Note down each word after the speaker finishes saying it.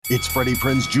It's Freddie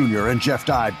Prinze Jr. and Jeff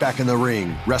Dye back in the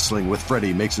ring. Wrestling with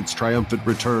Freddie makes its triumphant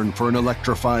return for an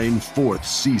electrifying 4th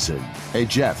season. Hey,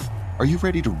 Jeff, are you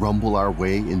ready to rumble our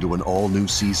way into an all-new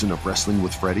season of Wrestling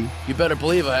with Freddie? You better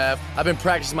believe I have. I've been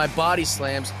practicing my body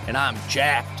slams, and I'm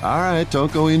jacked. All right,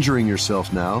 don't go injuring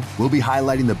yourself now. We'll be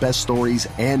highlighting the best stories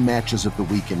and matches of the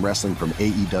week in wrestling from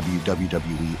AEW,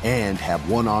 WWE, and have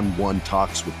one-on-one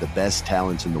talks with the best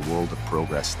talents in the world of pro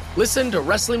wrestling. Listen to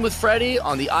Wrestling with Freddie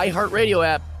on the iHeartRadio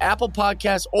app, Apple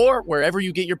Podcasts, or wherever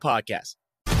you get your podcasts.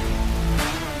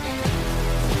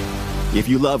 If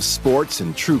you love sports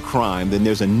and true crime, then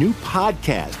there's a new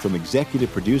podcast from executive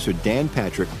producer Dan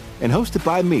Patrick and hosted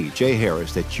by me, Jay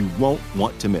Harris, that you won't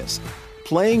want to miss.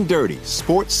 Playing Dirty: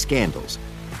 Sports Scandals.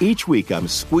 Each week, I'm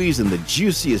squeezing the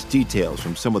juiciest details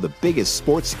from some of the biggest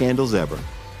sports scandals ever.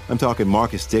 I'm talking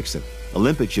Marcus Dixon,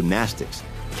 Olympic gymnastics,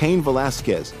 Cain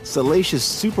Velasquez, salacious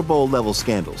Super Bowl-level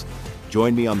scandals.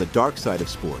 Join me on the dark side of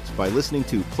sports by listening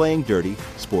to Playing Dirty: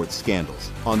 Sports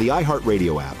Scandals on the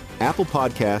iHeartRadio app, Apple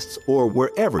Podcasts, or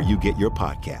wherever you get your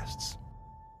podcasts.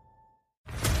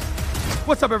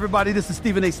 What's up, everybody? This is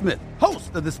Stephen A. Smith,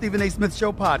 host of the Stephen A. Smith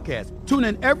Show podcast. Tune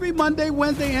in every Monday,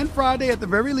 Wednesday, and Friday at the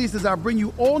very least as I bring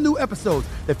you all new episodes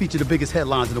that feature the biggest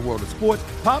headlines in the world of sports,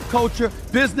 pop culture,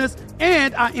 business,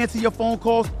 and I answer your phone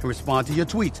calls and respond to your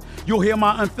tweets. You'll hear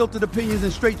my unfiltered opinions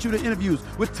and straight-shooter interviews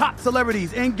with top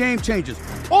celebrities and game changers.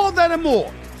 All that and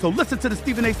more. So listen to the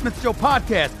Stephen A. Smith Show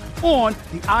podcast on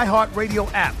the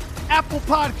iHeartRadio app, Apple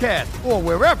Podcasts, or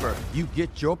wherever you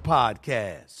get your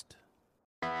podcast.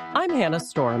 I'm Hannah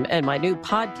Storm, and my new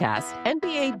podcast,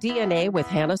 NBA DNA with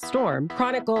Hannah Storm,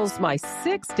 chronicles my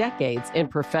 6 decades in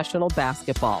professional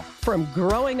basketball. From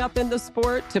growing up in the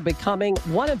sport to becoming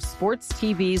one of sports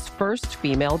TV's first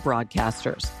female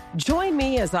broadcasters. Join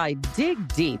me as I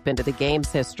dig deep into the game's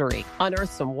history,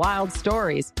 unearth some wild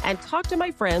stories, and talk to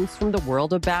my friends from the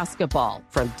world of basketball,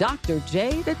 from Dr.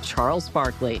 J to Charles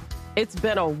Barkley. It's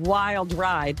been a wild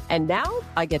ride, and now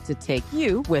I get to take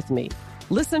you with me.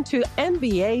 Listen to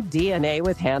NBA DNA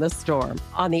with Hannah Storm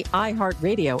on the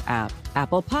iHeartRadio app,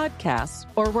 Apple Podcasts,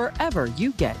 or wherever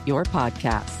you get your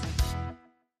podcasts.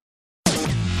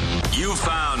 You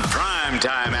found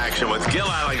primetime action with Gil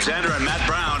Alexander and Matt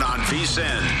Brown on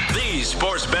VSiN, the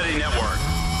Sports Betting Network.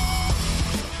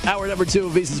 Hour number 2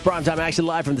 of VSiN's primetime action,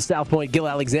 live from the South Point. Gil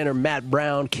Alexander, Matt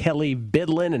Brown, Kelly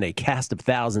Bidlin, and a cast of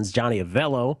thousands. Johnny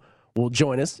Avello will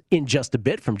join us in just a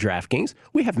bit from DraftKings.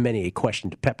 We have many a question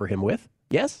to pepper him with.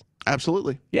 Yes?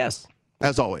 Absolutely. Yes.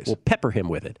 As always. We'll pepper him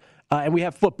with it. And we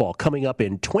have football coming up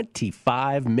in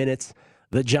 25 minutes.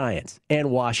 The Giants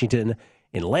and Washington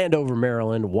in Landover,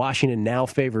 Maryland. Washington now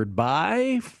favored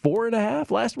by 4.5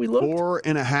 last we looked.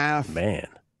 4.5. Man.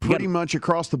 Pretty much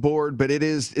across the board, but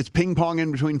it's ping-pong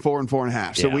in between 4 and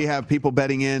 4.5. So we have people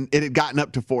betting in. It had gotten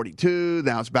up to 42.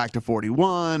 Now it's back to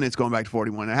 41. It's going back to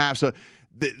 41.5. So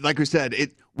like we said,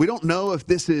 we don't know if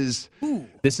this is big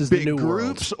the new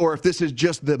groups or if this is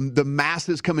just the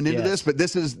masses coming into this. But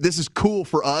this is cool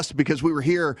for us because we were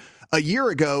here a year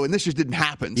ago and this just didn't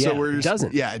happen. Yeah, so we're just, it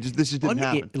doesn't. Yeah, this just didn't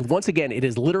happen. Once again, it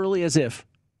is literally as if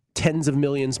tens of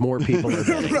millions more people are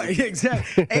betting. Right,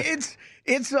 exactly.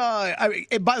 It's I mean,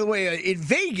 and by the way, in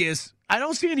Vegas, I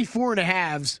don't see any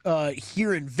 4.5s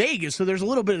here in Vegas, so there's a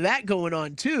little bit of that going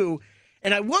on too.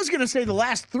 And I was going to say the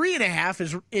last 3.5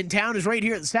 is in town is right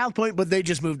here at the South Point, but they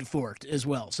just moved to 4 as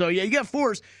well. So, yeah, you got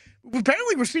 4s.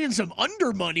 Apparently, we're seeing some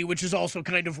under money, which is also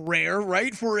kind of rare,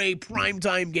 right, for a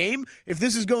primetime game. If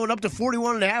this is going up to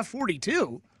 41.5,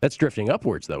 42. That's drifting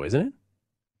upwards, though, isn't it?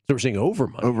 So we're seeing over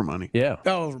money. Over money. Yeah.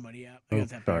 Oh, over money, yeah. I got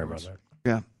that. Sorry about that.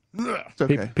 Yeah. It's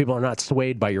okay. People are not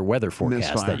swayed by your weather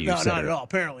forecast that you No, said. not at all,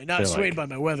 apparently. Not swayed by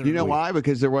my weather. You know why?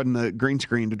 Because there wasn't a green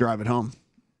screen to drive it home.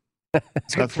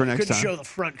 That's for next Couldn't time. show the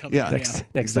front coming. Yeah, Next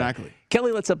exactly. time.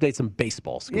 Kelly, let's update some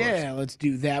baseball scores. Yeah, let's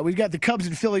do that. We've got the Cubs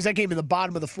and Phillies. That game in the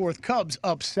bottom of the 4th. Cubs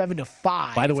up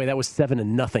 7-5. By the way, that was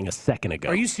 7-0 a second ago.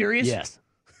 Are you serious? Yes.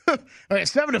 All right,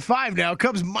 7-5 now.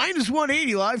 Cubs minus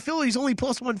 180 live. Phillies only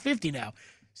plus 150 now.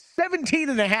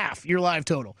 17.5 your live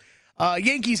total.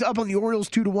 Yankees up on the Orioles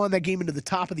 2-1. That game into the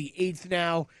top of the 8th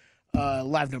now.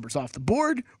 Live numbers off the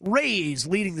board. Rays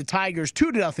leading the Tigers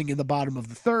 2-0 in the bottom of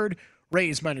the 3rd.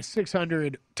 Rays minus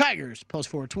 600. Tigers plus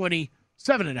 420.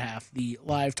 7.5 the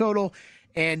live total.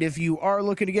 And if you are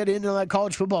looking to get into that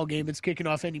college football game, it's kicking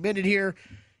off any minute here.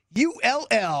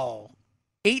 ULL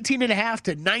 18.5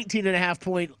 to 19.5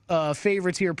 point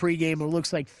favorites here pregame. It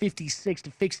looks like 56 to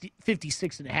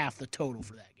 56.5 the total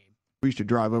for that game. We used to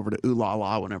drive over to Ooh La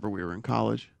La whenever we were in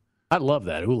college. I love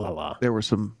that. Ooh la la. There were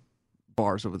some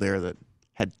bars over there that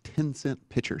had 10-cent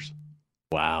pitchers.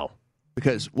 Wow.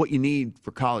 because what you need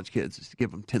for college kids is to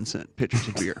give them 10-cent pitchers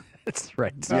of beer. That's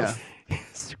right. Yeah.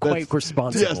 It's quite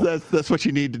responsible. Yes, that's what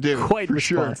you need to do. Quite for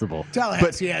responsible. Sure.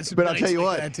 But I'll tell you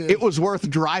what, it was worth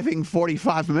driving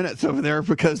 45 minutes over there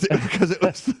because it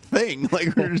was the thing.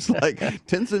 Like we're just like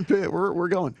 10-cent pit. We're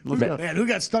going. Let's go. Man, who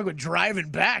got stuck with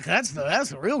driving back? That's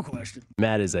the real question.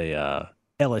 Matt is a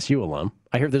LSU alum.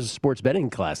 I hear there's a sports betting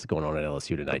class going on at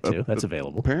LSU tonight too. That's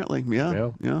available. Apparently,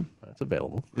 yeah. That's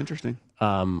available. Interesting.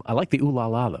 I like the ooh la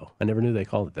la though. I never knew they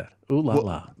called it that. Ooh la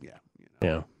la.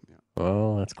 Yeah.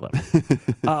 Oh, that's clever.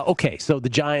 Okay, so the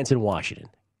Giants in Washington.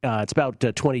 It's about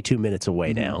 22 minutes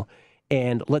away now.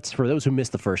 And for those who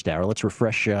missed the first hour, let's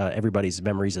refresh everybody's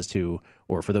memories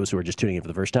or for those who are just tuning in for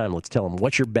the first time, let's tell them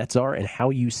what your bets are and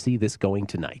how you see this going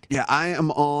tonight. Yeah, I am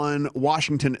on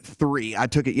Washington 3. I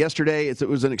took it yesterday. It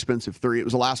was an expensive 3. It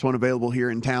was the last one available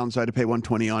here in town, so I had to pay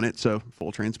 $120 on it. So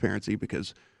full transparency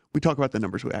because we talk about the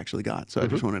numbers we actually got, so I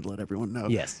just wanted to let everyone know.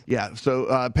 Yes. Yeah,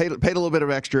 so paid a little bit of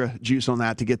extra juice on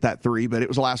that to get that 3, but it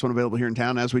was the last one available here in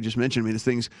town. As we just mentioned, I mean, this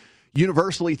thing's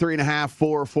universally 3.5,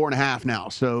 4, 4.5 now,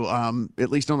 so at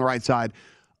least on the right side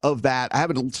of that. I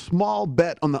have a small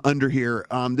bet on the under here.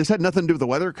 This had nothing to do with the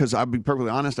weather because I'll be perfectly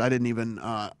honest, I didn't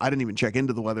even check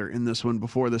into the weather in this one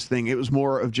before this thing. It was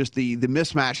more of just the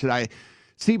mismatch that I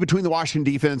see between the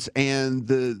Washington defense and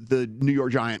the New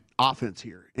York Giant offense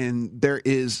here. And there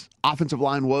is offensive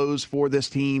line woes for this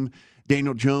team.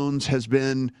 Daniel Jones, at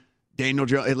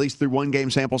least through one game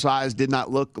sample size, did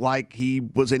not look like he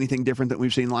was anything different than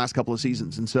we've seen the last couple of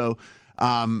seasons. And so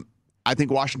I think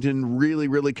Washington really,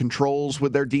 really controls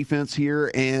with their defense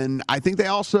here. And I think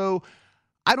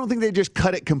I don't think they just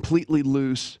cut it completely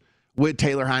loose with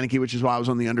Taylor Heineke, which is why I was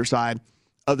on the underside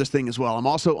of this thing as well. I'm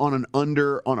also on an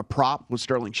under on a prop with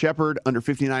Sterling Shepard, under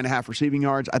 59.5 receiving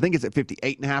yards. I think it's at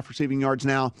 58.5 receiving yards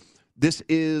now. This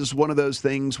is one of those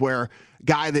things where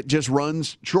guy that just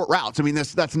runs short routes. I mean,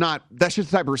 that's just the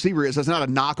type of receiver he is. That's not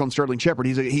a knock on Sterling Shepard.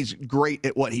 He's great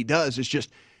at what he does. It's just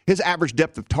his average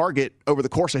depth of target over the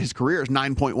course of his career is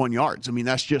 9.1 yards. I mean,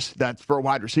 that's for a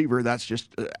wide receiver, that's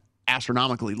just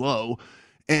astronomically low.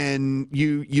 And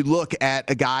you look at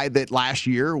a guy that last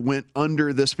year went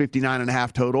under this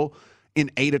 59.5 total in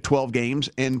 8 of 12 games,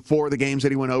 and 4 of the games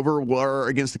that he went over were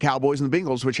against the Cowboys and the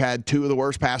Bengals, which had 2 of the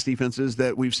worst pass defenses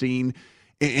that we've seen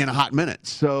in a hot minute.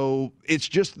 So it's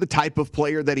just the type of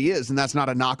player that he is, and that's not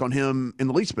a knock on him in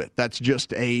the least bit. That's just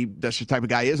the type of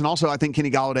guy he is. And also, I think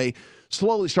Kenny Golladay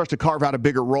slowly starts to carve out a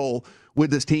bigger role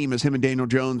with this team as him and Daniel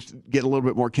Jones get a little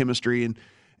bit more chemistry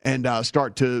and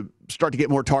start to get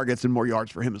more targets and more yards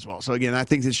for him as well. So again, I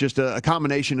think it's just a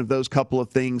combination of those couple of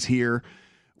things here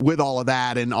with all of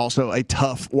that, and also a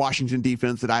tough Washington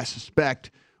defense that I suspect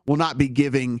will not be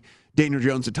giving Daniel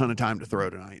Jones a ton of time to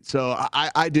throw tonight. So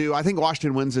I think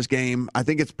Washington wins this game. I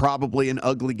think it's probably an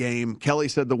ugly game. Kelly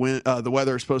said the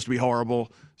weather is supposed to be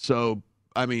horrible. So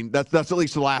I mean, that's at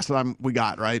least the last time we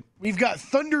got, right? We've got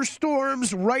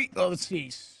thunderstorms let's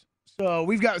see. So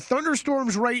we've got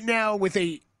thunderstorms right now with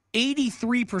a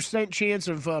 83% chance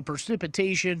of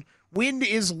precipitation. Wind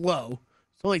is low.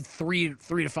 It's only 3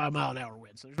 to 5 mile an hour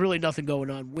wind. So there's really nothing going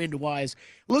on wind-wise.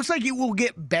 It looks like it will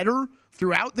get better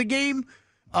throughout the game,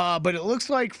 but it looks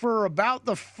like for about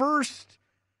the first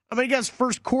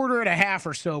quarter and a half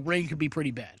or so, rain could be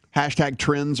pretty bad. Hashtag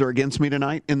trends are against me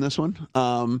tonight in this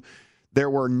one. There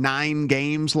were 9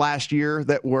 games last year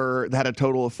that had a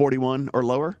total of 41 or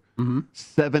lower.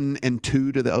 7-2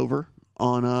 to the over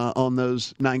on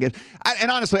those 9 games. And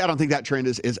honestly, I don't think that trend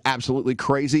is absolutely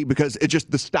crazy because it's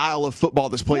just the style of football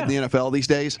that's played in the NFL these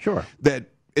days. Sure. That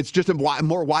it's just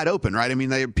more wide open, right? I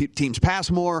mean, teams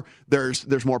pass more.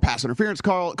 There's more pass interference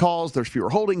calls. There's fewer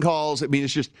holding calls. I mean,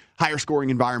 it's just higher scoring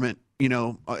environment,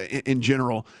 in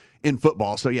general in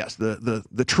football. So yes,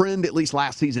 the trend at least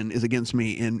last season is against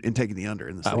me in taking the under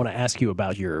in this. I want to ask you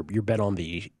about your bet on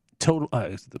the total.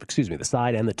 The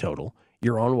side and the total.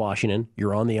 You're on Washington.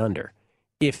 You're on the under.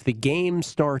 If the game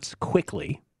starts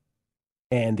quickly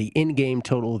and the in-game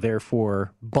total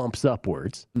therefore bumps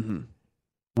upwards,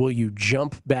 will you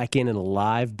jump back in and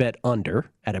live bet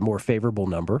under at a more favorable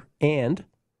number? And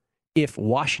if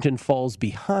Washington falls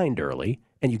behind early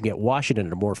and you can get Washington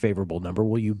at a more favorable number,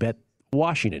 will you bet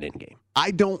Washington in-game? I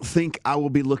don't think I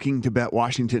will be looking to bet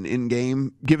Washington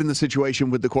in-game, given the situation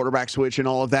with the quarterback switch and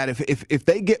all of that. If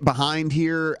they get behind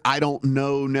here, I don't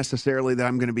know necessarily that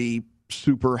I'm going to be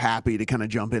super happy to kind of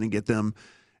jump in and get them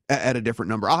at a different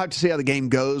number. I'll have to see how the game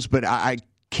goes, but I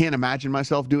can't imagine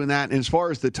myself doing that. And as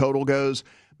far as the total goes,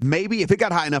 maybe if it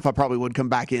got high enough, I probably would come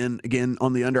back in again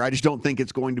on the under. I just don't think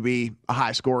it's going to be a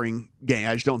high-scoring game.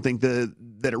 I just don't think the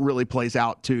that it really plays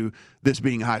out to this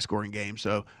being a high-scoring game.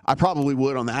 So I probably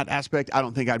would on that aspect. I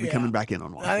don't think I'd be coming back in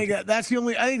on Washington. I think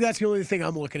that's the only thing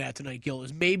I'm looking at tonight, Gil,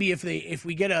 is maybe if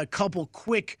we get a couple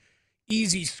quick,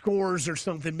 easy scores or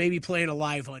something, maybe playing a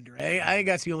live under. I think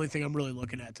that's the only thing I'm really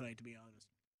looking at tonight, to be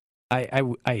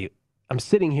honest. I'm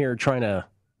sitting here trying to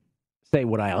say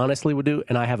what I honestly would do,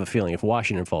 and I have a feeling if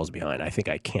Washington falls behind, I think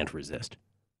I can't resist.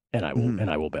 And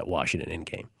I will bet Washington in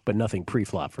game, but nothing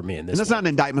pre-flop for me in this. And that's not an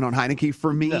indictment on Heineke.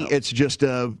 For me, it's just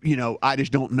I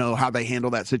just don't know how they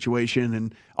handle that situation.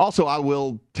 And also, I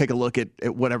will take a look at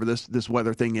whatever this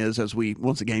weather thing is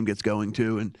once the game gets going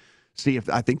too, and see if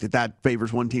I think that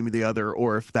favors one team or the other,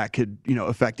 or if that could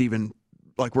affect even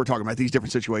like we're talking about these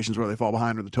different situations where they fall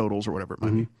behind or the totals or whatever it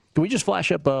might be. Can we just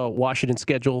flash up Washington's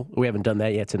schedule? We haven't done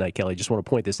that yet tonight, Kelly. Just want to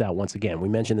point this out once again. We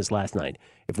mentioned this last night.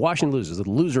 If Washington loses, the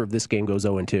loser of this game goes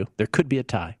 0-2. There could be a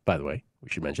tie, by the way. We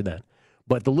should mention that.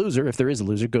 But the loser, if there is a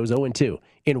loser, goes 0-2.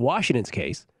 In Washington's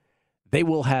case, they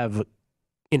will have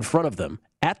in front of them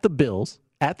at the Bills,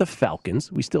 at the Falcons.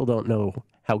 We still don't know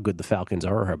how good the Falcons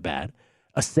are or how bad.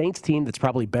 A Saints team that's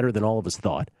probably better than all of us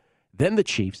thought. Then the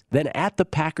Chiefs. Then at the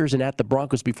Packers and at the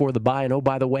Broncos before the bye. And, oh,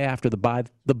 by the way, after the bye,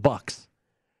 the Bucs.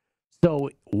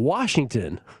 So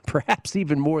Washington, perhaps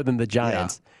even more than the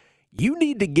Giants, you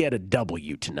need to get a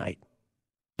W tonight.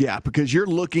 Yeah, because you're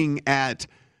looking at,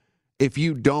 if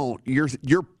you don't,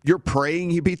 you're praying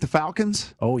you beat the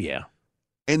Falcons. Oh yeah,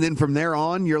 and then from there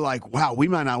on, you're like, wow, we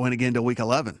might not win again until week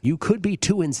 11. You could be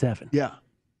 2-7. Yeah,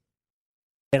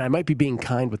 and I might be being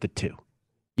kind with the 2.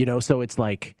 So it's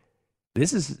like.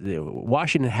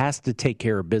 Washington has to take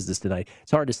care of business tonight.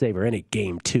 It's hard to say for any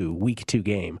week 2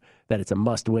 game, that it's a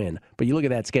must win. But you look at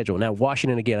that schedule. Now,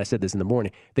 Washington, again, I said this in the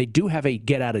morning, they do have a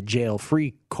get out of jail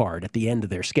free card at the end of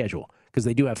their schedule because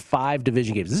they do have 5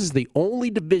 division games. This is the only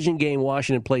division game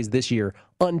Washington plays this year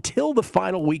until the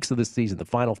final weeks of the season, the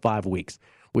final 5 weeks,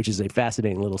 which is a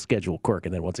fascinating little schedule quirk.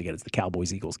 And then once again, it's the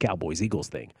Cowboys-Eagles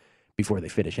thing before they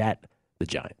finish at the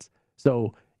Giants.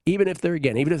 So even if they're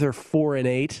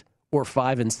 4-8, or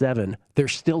 5-7,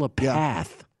 there's still a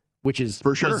path, which is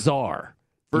for sure. Bizarre.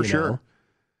 For sure.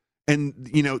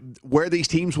 And, where these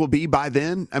teams will be by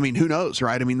then, I mean, who knows,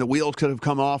 right? I mean, the wheels could have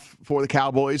come off for the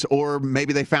Cowboys, or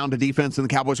maybe they found a defense and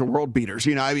the Cowboys are world beaters.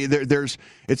 I mean,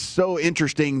 it's so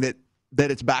interesting that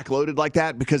it's backloaded like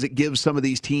that because it gives some of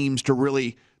these teams to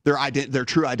really their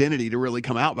true identity to really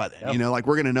come out by then. Yep. Like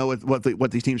we're going to know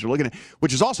what these teams are looking at,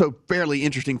 which is also fairly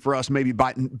interesting for us maybe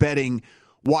by betting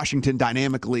Washington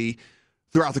dynamically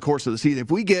throughout the course of the season. If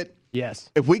we get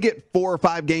 4 or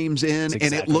 5 games in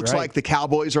and it looks like the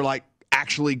Cowboys are like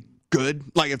actually good,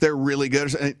 like if they're really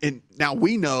good, and now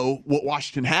we know what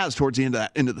Washington has towards the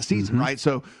end of the season, right?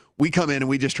 So we come in and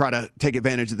we just try to take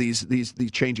advantage of these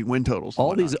changing win totals.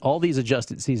 All these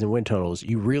adjusted season win totals,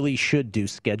 you really should do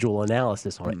schedule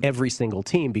analysis on every single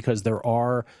team because there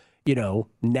are,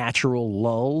 natural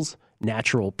lulls,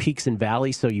 natural peaks and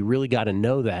valleys, so you really got to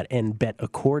know that and bet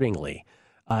accordingly.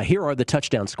 Here are the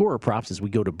touchdown scorer props as we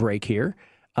go to break here.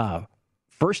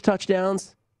 First touchdown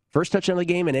of the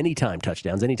game, and anytime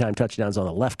touchdowns on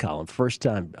the left column. First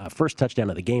touchdown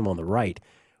of the game on the right.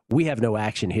 We have no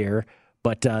action here,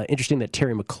 but interesting that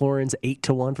Terry McLaurin's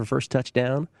 8-1 for first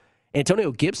touchdown.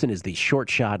 Antonio Gibson is the short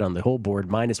shot on the whole board,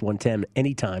 -110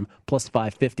 anytime,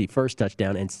 +550 first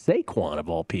touchdown. And Saquon, of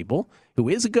all people, who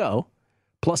is a go,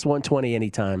 +120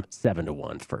 anytime,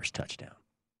 7-1 first touchdown.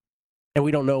 And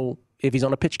we don't know if he's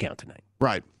on a pitch count tonight.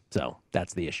 Right. So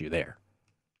that's the issue there.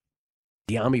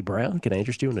 De'Ami Brown, can I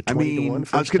interest you in a 20-1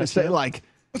 first I was going to say,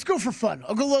 let's go for fun.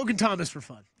 I'll go Logan Thomas for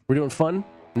fun. We're doing fun?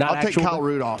 I'll take Kyle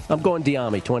Rudolph. I'm going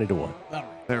De'Ami, 20-1. All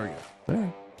right. There we go. All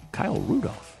right. Kyle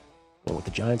Rudolph. Going with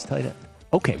the Giants tight end.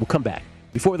 Okay, we'll come back.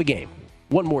 Before the game,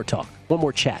 one more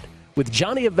chat with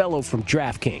Johnny Avello from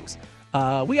DraftKings.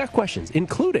 We got questions,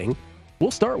 including, we'll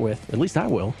start with, at least I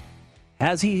will,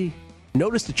 has he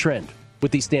noticed a trend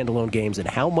with these standalone games and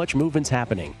how much movement's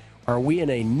happening? Are we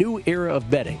in a new era of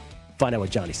betting? Find out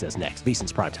what Johnny says next.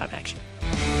 VSiN's Primetime Action.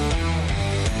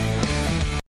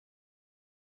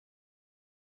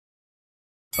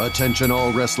 Attention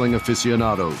all wrestling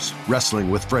aficionados.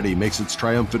 Wrestling with Freddie makes its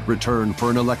triumphant return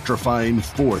for an electrifying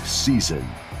 4th season.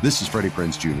 This is Freddie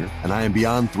Prinze Jr., and I am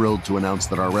beyond thrilled to announce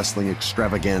that our wrestling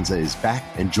extravaganza is back,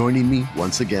 and joining me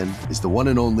once again is the one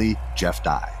and only Jeff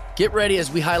Dye. Get ready as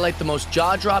we highlight the most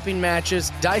jaw-dropping matches,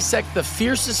 dissect the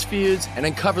fiercest feuds, and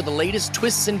uncover the latest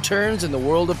twists and turns in the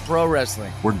world of pro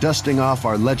wrestling. We're dusting off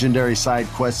our legendary side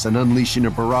quests and unleashing a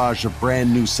barrage of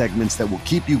brand new segments that will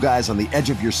keep you guys on the edge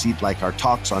of your seat like our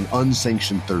talks on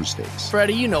Unsanctioned Thursdays.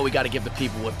 Freddie, you know we got to give the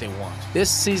people what they want. This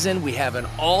season, we have an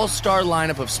all-star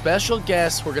lineup of special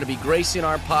guests who are going to be gracing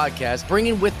our podcast,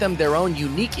 bringing with them their own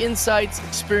unique insights,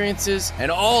 experiences, and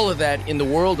all of that in the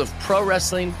world of pro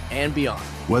wrestling and beyond.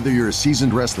 Whether you're a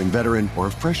seasoned wrestling veteran or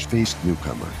a fresh-faced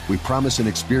newcomer, we promise an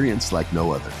experience like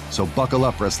no other. So buckle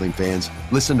up, wrestling fans.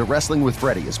 Listen to Wrestling with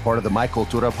Freddie as part of the My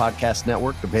Cultura Podcast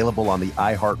Network, available on the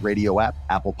iHeartRadio app,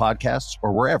 Apple Podcasts,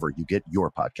 or wherever you get your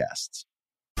podcasts.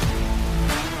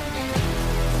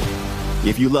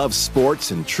 If you love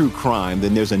sports and true crime,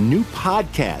 then there's a new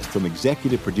podcast from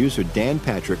executive producer Dan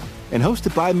Patrick and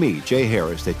hosted by me, Jay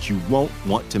Harris, that you won't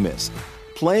want to miss.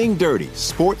 Playing Dirty: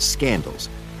 Sports Scandals.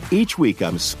 Each week,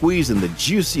 I'm squeezing the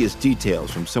juiciest details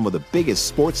from some of the biggest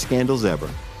sports scandals ever.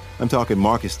 I'm talking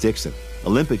Marcus Dixon,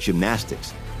 Olympic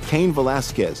gymnastics, Cain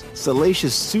Velasquez,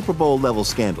 salacious Super Bowl-level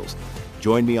scandals.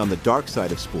 Join me on the dark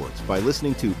side of sports by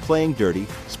listening to Playing Dirty: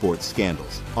 Sports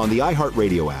Scandals on the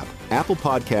iHeartRadio app, Apple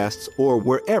Podcasts, or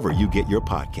wherever you get your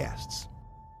podcasts.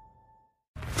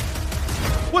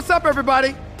 What's up,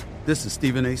 everybody? This is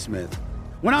Stephen A. Smith.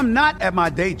 When I'm not at my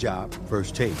day job,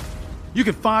 First Take, you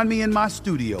can find me in my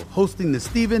studio hosting the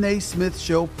Stephen A. Smith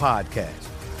Show podcast.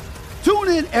 Tune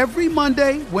in every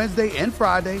Monday, Wednesday, and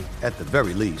Friday, at the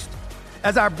very least,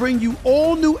 as I bring you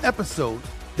all new episodes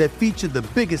that feature the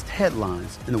biggest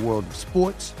headlines in the world of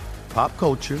sports, pop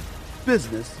culture,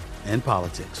 business, and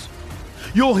politics.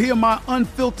 You'll hear my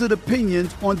unfiltered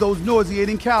opinions on those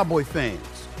nauseating Cowboy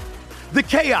fans, the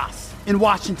chaos in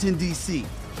Washington, D.C.,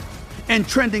 and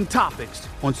trending topics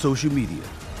on social media,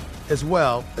 as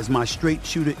well as my straight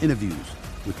shooter interviews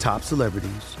with top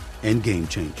celebrities and game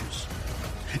changers.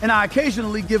 And I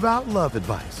occasionally give out love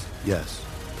advice. Yes,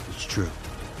 it's true.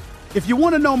 If you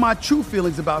want to know my true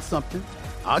feelings about something,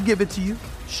 I'll give it to you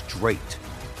straight.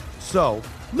 So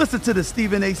listen to the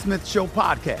Stephen A. Smith Show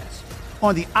podcast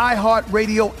on the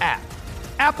iHeartRadio app,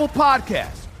 Apple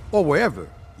Podcasts, or wherever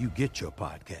you get your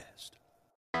podcast.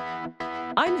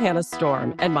 I'm Hannah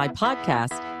Storm, and my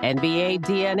podcast, NBA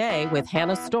DNA with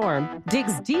Hannah Storm,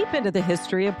 digs deep into the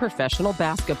history of professional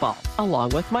basketball, along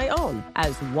with my own,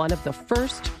 as one of the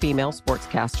first female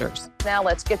sportscasters. Now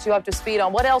let's get you up to speed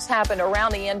on what else happened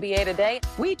around the NBA today.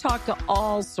 We talk to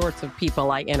all sorts of people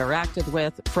I interacted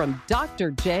with, from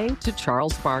Dr. J to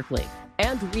Charles Barkley,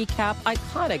 and recap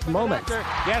iconic moments.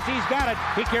 Yes, he's got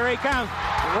it. Here he comes.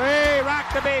 Way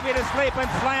rock the baby to sleep and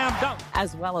slam dunk.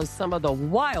 As well as some of the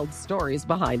wild stories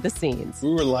behind the scenes. We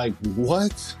were like,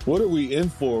 what? What are we in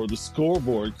for? The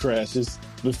scoreboard crashes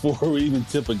before we even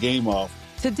tip a game off.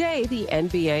 Today, the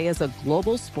NBA is a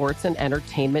global sports and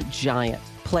entertainment giant.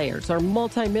 Players are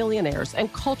multimillionaires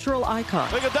and cultural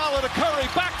icons. Iguodala to Curry,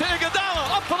 back to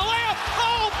Iguodala, up for the layup.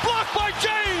 Oh, blocked by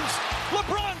James.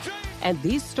 LeBron James. And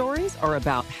these stories are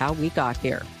about how we got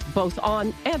here, both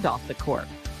on and off the court.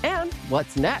 And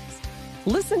what's next?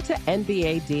 Listen to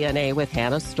NBA DNA with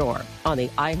Hannah Storm on the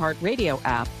iHeartRadio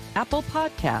app, Apple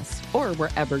Podcasts, or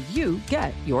wherever you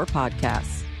get your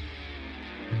podcasts.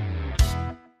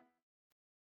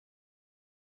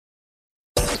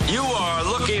 You are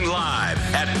looking live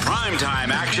at Primetime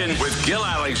Action with Gil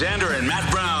Alexander and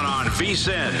Matt Brown on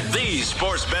VSiN, the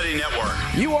Sports Betting Network.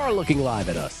 You are looking live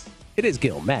at us. It is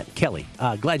Gil, Matt, Kelly.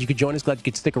 Glad you could join us. Glad you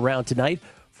could stick around tonight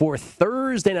for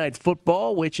Thursday Night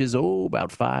Football, which is,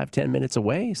 about 5-10 minutes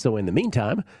away. So in the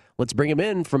meantime, let's bring him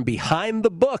in from behind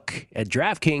the book at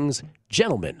DraftKings,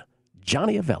 gentleman,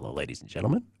 Johnny Avello, ladies and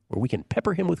gentlemen, where we can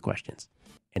pepper him with questions.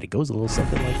 And it goes a little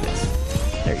something like this.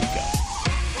 There you go.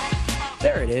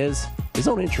 There it is. His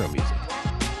own intro music.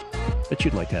 But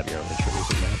you'd like to have your own intro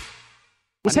music, Matt.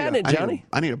 What's happening, Johnny?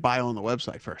 I need a bio on the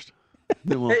website first.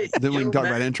 Then we can talk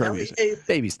about intro music.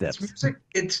 Baby steps.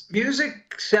 It's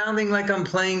music sounding like I'm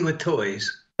playing with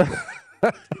toys.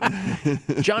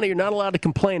 Johnny, you're not allowed to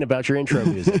complain about your intro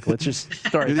music. Let's just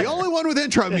start. You're the only one with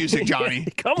intro music, Johnny.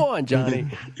 Come on, Johnny.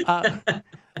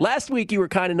 Last week, you were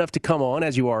kind enough to come on,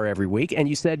 as you are every week, and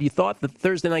you said you thought the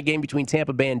Thursday night game between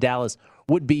Tampa Bay and Dallas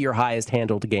would be your highest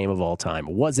handled game of all time.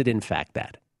 Was it, in fact,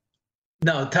 that?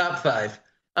 No, top five.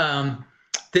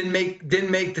 Didn't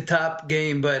make the top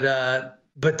game, but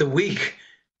the week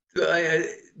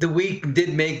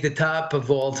did make the top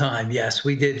of all time. Yes,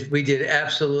 we did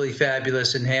absolutely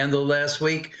fabulous in handle last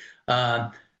week.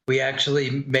 We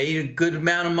actually made a good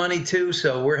amount of money too,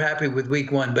 so we're happy with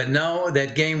week one. But no,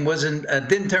 that game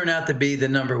didn't turn out to be the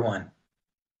number one.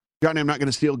 Johnny, I'm not going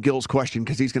to steal Gil's question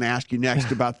because he's going to ask you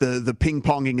next about the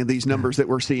ping-ponging of these numbers that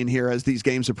we're seeing here as these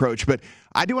games approach. But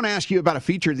I do want to ask you about a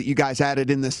feature that you guys added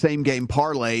in the same game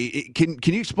parlay. Can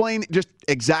you explain just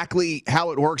exactly how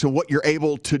it works and what you're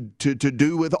able to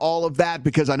do with all of that?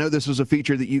 Because I know this was a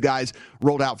feature that you guys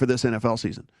rolled out for this NFL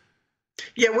season.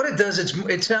 Yeah, what it does,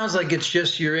 it sounds like it's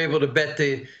just you're able to bet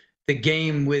the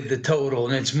game with the total,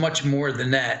 and it's much more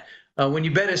than that. When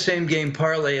you bet a same-game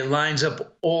parlay, it lines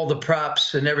up all the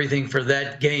props and everything for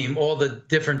that game, all the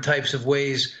different types of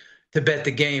ways to bet the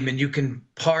game, and you can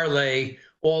parlay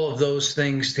all of those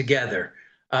things together.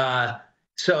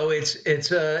 So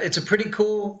it's a pretty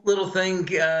cool little thing,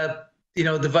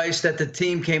 device that the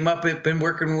team came up with. Been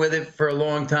working with it for a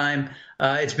long time.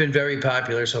 It's been very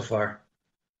popular so far.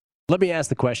 Let me ask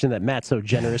the question that Matt so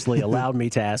generously allowed me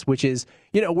to ask, which is,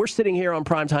 we're sitting here on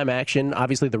primetime action,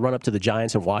 obviously the run-up to the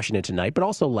Giants in Washington tonight, but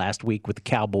also last week with the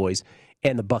Cowboys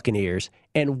and the Buccaneers.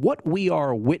 And what we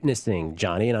are witnessing,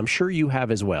 Johnny, and I'm sure you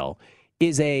have as well,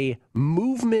 is a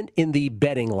movement in the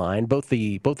betting line, both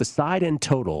the side and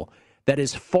total, that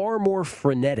is far more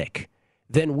frenetic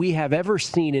than we have ever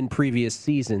seen in previous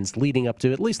seasons leading up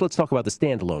to, at least let's talk about the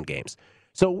standalone games.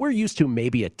 So we're used to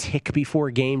maybe a tick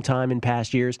before game time in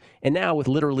past years, and now with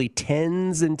literally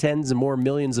tens and tens and more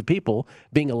millions of people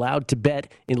being allowed to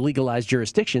bet in legalized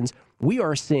jurisdictions, we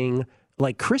are seeing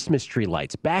like Christmas tree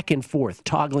lights back and forth,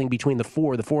 toggling between the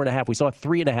 4, the 4.5. We saw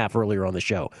 3.5 earlier on the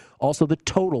show. Also the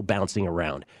total bouncing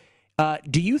around.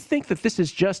 Do you think that this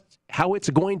is just how it's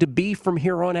going to be from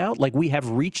here on out? Like we have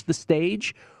reached the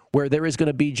stage where there is going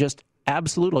to be just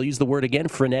absolute, I'll use the word again,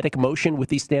 frenetic motion with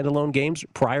these standalone games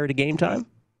prior to game time?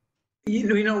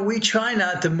 We try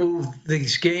not to move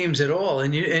these games at all.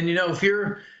 And if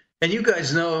you're, and you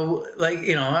guys know,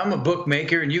 I'm a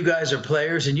bookmaker and you guys are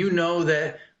players, and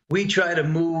that we try to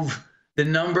move the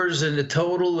numbers and the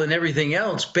total and everything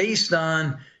else based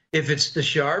on if it's the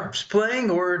sharps playing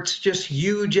or it's just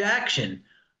huge action.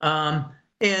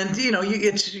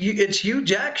 It's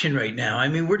huge action right now. I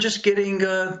mean, we're just taking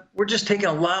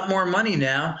a lot more money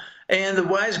now, and the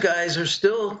wise guys are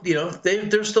still,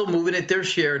 they're still moving at their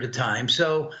share at a time.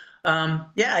 So,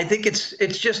 I think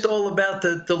it's just all about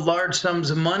the large sums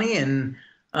of money, and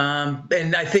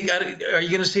I think, are you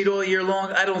going to see it all year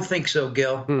long? I don't think so,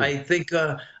 Gil. I think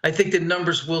the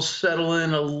numbers will settle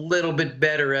in a little bit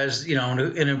better as in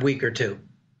a week or two.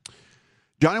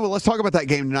 Johnny, well, let's talk about that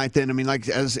game tonight then. I mean, like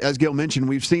as Gil mentioned,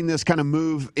 we've seen this kind of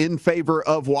move in favor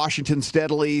of Washington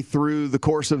steadily through the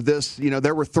course of this.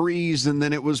 There were 3s, and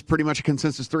then it was pretty much a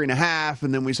consensus 3.5,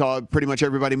 and then we saw pretty much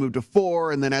everybody move to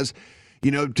 4, and then as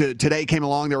today came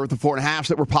along, there were the 4.5s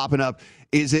that were popping up.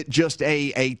 Is it just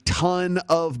a ton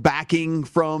of backing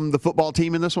from the football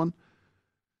team in this one?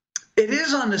 It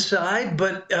is on the side,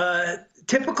 but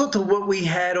typical to what we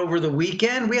had over the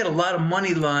weekend, we had a lot of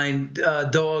money line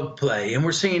dog play, and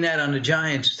we're seeing that on the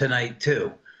Giants tonight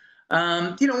too.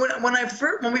 When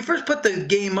we first put the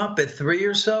game up at 3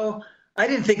 or so, I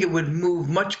didn't think it would move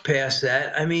much past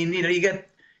that. I mean, you got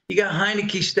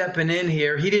Heineke stepping in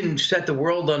here. He didn't set the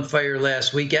world on fire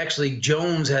last week. Actually,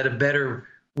 Jones had a better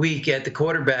week at the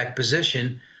quarterback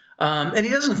position, and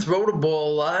he doesn't throw the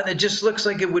ball a lot. It just looks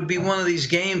like it would be one of these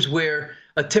games where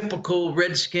a typical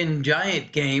Redskin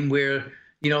Giant game where,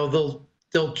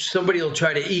 somebody will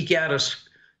try to eke out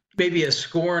maybe a 1.5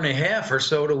 scores or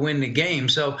so to win the game.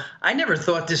 So I never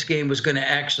thought this game was going to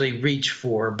actually reach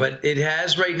 4, but it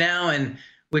has right now. And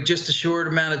with just a short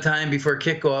amount of time before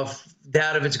kickoff,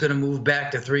 doubt if it's going to move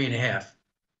back to 3.5.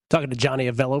 Talking to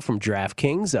Johnny Avello from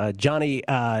DraftKings. Johnny,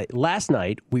 last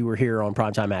night we were here on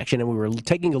Primetime Action, and we were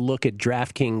taking a look at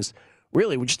DraftKings.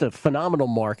 Really, just a phenomenal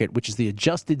market, which is the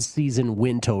adjusted season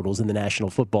win totals in the National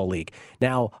Football League.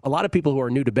 Now, a lot of people who are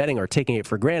new to betting are taking it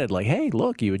for granted, like, hey,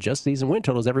 look, you adjust season win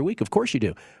totals every week. Of course you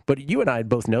do. But you and I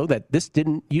both know that this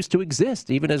didn't used to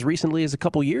exist, even as recently as a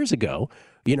couple years ago.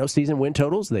 Season win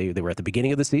totals, they were at the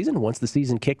beginning of the season. Once the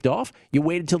season kicked off, you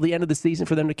waited till the end of the season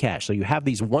for them to cash. So you have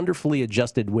these wonderfully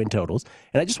adjusted win totals.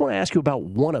 And I just want to ask you about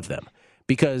one of them,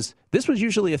 because this was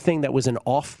usually a thing that was an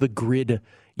off-the-grid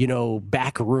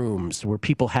back rooms where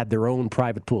people had their own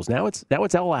private pools. Now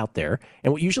it's all out there.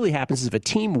 And what usually happens is if a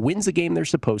team wins a game they're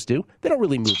supposed to, they don't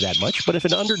really move that much. But if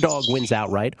an underdog wins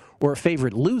outright or a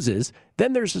favorite loses,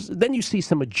 then you see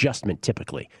some adjustment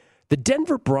typically. The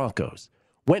Denver Broncos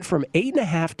went from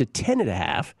 8.5 to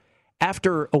 10.5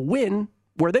 after a win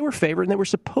where they were favored and they were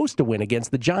supposed to win against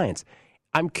the Giants.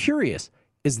 I'm curious,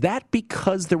 is that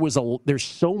because there's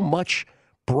so much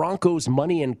Broncos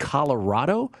money in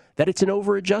Colorado that it's an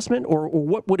over-adjustment, or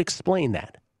what would explain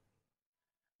that?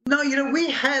 No, we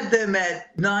had them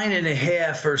at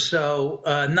 9.5 or so,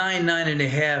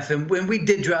 9.5, and when we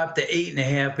did drop to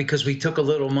 8.5 because we took a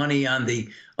little money on the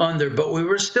under, but we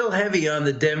were still heavy on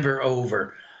the Denver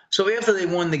over. So after they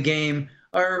won the game,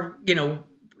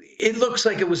 it looks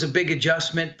like it was a big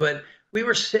adjustment, but we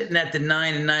were sitting at the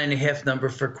 9 and 9.5 number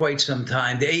for quite some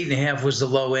time. The 8.5 was the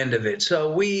low end of it,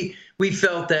 so we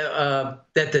felt that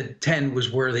that the 10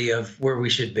 was worthy of where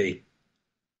we should be.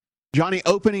 Johnny,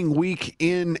 opening week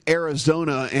in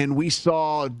Arizona, and we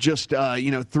saw just,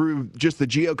 through just the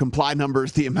GeoComply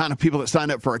numbers, the amount of people that signed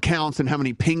up for accounts and how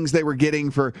many pings they were getting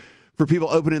for people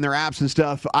opening their apps and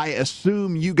stuff. I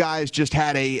assume you guys just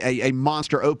had a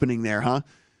monster opening there, huh?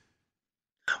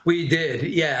 We did,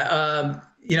 yeah.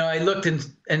 I looked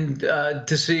and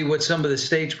to see what some of the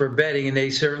states were betting, and they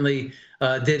certainly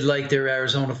did like their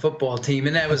Arizona football team,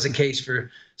 and that was the case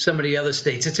for some of the other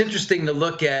states. It's interesting to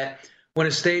look at when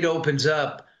a state opens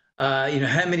up,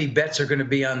 how many bets are going to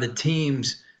be on the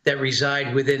teams that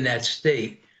reside within that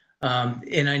state.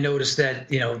 And I noticed that,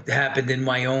 it happened in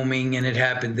Wyoming and it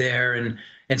happened there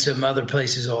and some other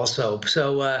places also.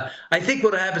 So I think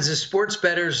what happens is sports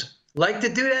bettors like to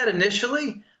do that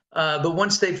initially. But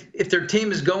once if their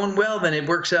team is going well, then it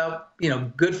works out,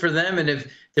 good for them. And if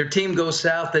their team goes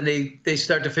south, then they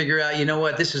start to figure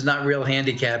out, this is not real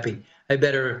handicapping. I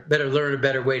better learn a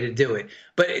better way to do it.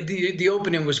 But the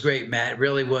opening was great, Matt.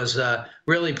 Really was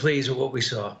really pleased with what we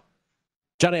saw.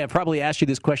 Johnny, I probably asked you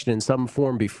this question in some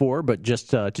form before, but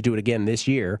just to do it again this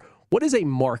year, what is a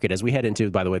market, as we head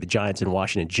into, by the way, the Giants in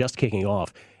Washington just kicking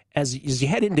off, as you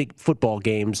head into football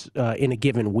games in a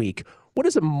given week, what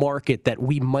is a market that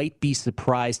we might be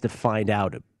surprised to find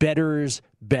out bettors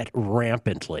bet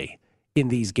rampantly in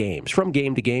these games, from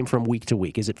game to game, from week to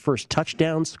week? Is it first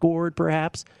touchdown scored,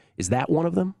 perhaps? Is that one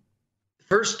of them?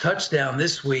 First touchdown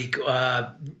this week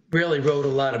really wrote a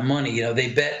lot of money.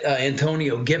 They bet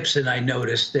Antonio Gibson, I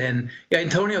noticed. And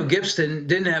Antonio Gibson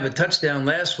didn't have a touchdown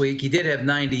last week. He did have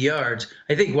 90 yards.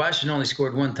 I think Washington only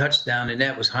scored one touchdown, and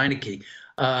that was Heineke.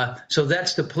 So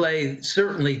that's the play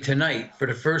certainly tonight for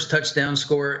the first touchdown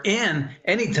scorer and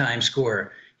anytime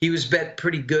scorer. He was bet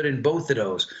pretty good in both of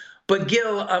those. But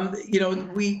Gil,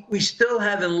 we still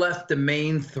haven't left the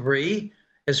main three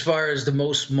as far as the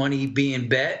most money being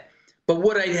bet. But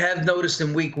what I have noticed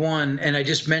in week one, and I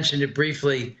just mentioned it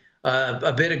briefly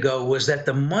a bit ago, was that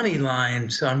the money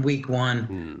lines on week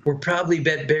one were probably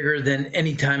bet bigger than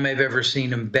any time I've ever seen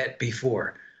them bet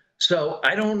before. So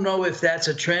I don't know if that's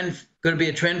going to be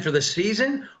a trend for the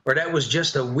season, or that was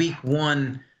just a week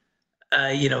one,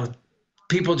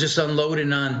 people just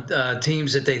unloading on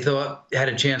teams that they thought had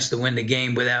a chance to win the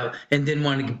game and didn't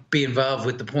want to be involved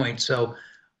with the point. So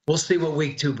we'll see what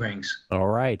week two brings. All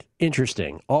right.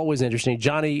 Interesting. Always interesting.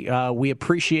 Johnny, we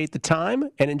appreciate the time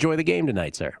and enjoy the game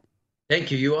tonight, sir. Thank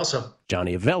you. You also.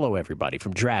 Johnny Avello, everybody,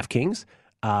 from DraftKings,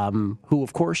 who,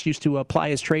 of course, used to apply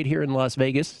his trade here in Las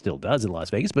Vegas, still does in Las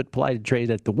Vegas, but applied to trade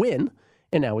at the Wynn,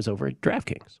 and now is over at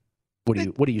DraftKings. What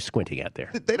are you squinting at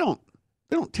there? They don't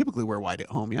typically wear white at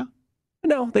home, yeah?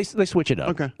 No, they switch it up.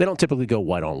 Okay. They don't typically go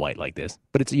white on white like this.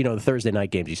 But it's, the Thursday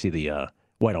night games, you see the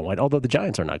white on white, although the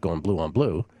Giants are not going blue on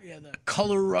blue. Yeah, the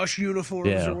color rush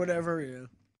uniforms or whatever. Yeah.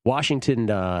 Washington,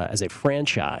 as a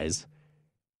franchise,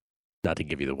 not to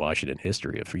give you the Washington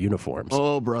history for uniforms.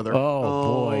 Oh, brother.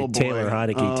 Oh, boy. Taylor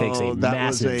Heineke takes a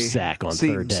massive sack on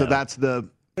third down. So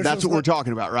that's what we're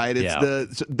talking about, right?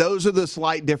 It's those are the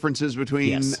slight differences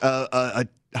between a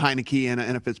Heineke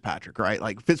and a Fitzpatrick, right?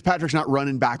 Like Fitzpatrick's not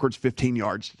running backwards 15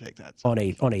 yards to take that. On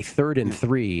a 3rd and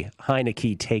 3,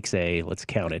 Heineke takes let's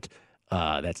count it.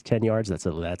 That's 10 yards.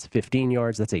 That's 15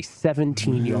 yards. That's a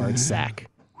 17-yard sack.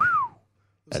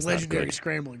 Those legendary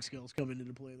scrambling skills come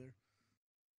into play there.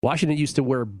 Washington used to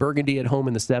wear burgundy at home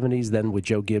in the 70s. Then with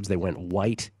Joe Gibbs, they went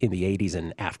white in the 80s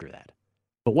and after that.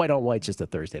 But white on white's just a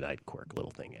Thursday night quirk little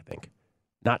thing, I think.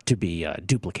 Not to be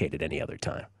duplicated any other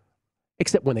time.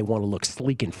 Except when they want to look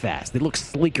sleek and fast. They look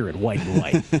sleeker in white and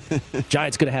white.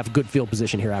 Giants going to have good field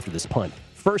position here after this punt.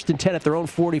 1st and 10 at their own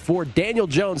 44. Daniel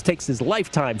Jones takes his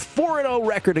lifetime 4-0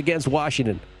 record against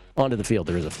Washington onto the field.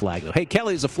 There is a flag, though. Hey,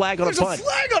 Kelly, there's a flag on a punt. There's a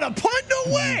flag on a punt?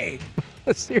 No way!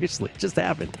 Seriously, it just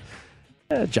happened.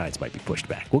 Giants might be pushed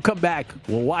back. We'll come back.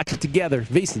 We'll watch it together.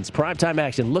 VSiN's Primetime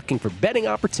Action, looking for betting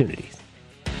opportunities.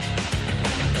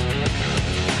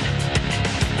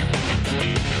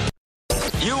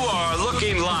 You are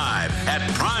looking live at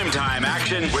Primetime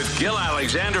Action with Gil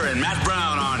Alexander and Matt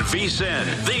Brown on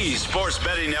VSiN, the Sports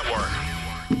Betting Network.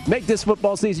 Make this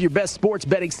football season your best sports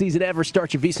betting season ever.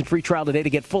 Start your VSiN free trial today to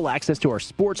get full access to our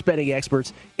sports betting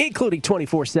experts, including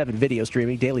 24/7 video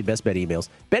streaming, daily best bet emails,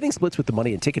 betting splits with the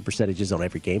money and ticket percentages on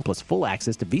every game, plus full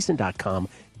access to VSiN.com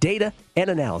data and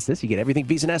analysis. You get everything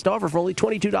VSiN has to offer for only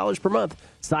 $22 per month.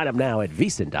 Sign up now at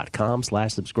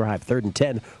VSiN.com/subscribe. 3rd and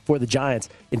 10 for the Giants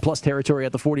in plus territory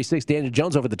at the 46. Daniel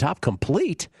Jones over the top,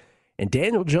 complete. And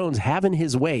Daniel Jones having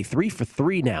his way, 3 for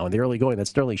 3 now in the early going. That's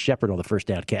Sterling Shepard on the first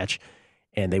down catch.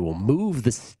 And they will move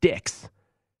the sticks.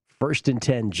 1st and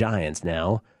 10 Giants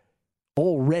now,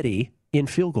 already in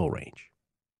field goal range.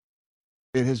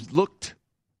 It has looked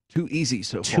too easy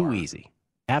so far. Too easy.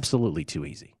 Absolutely too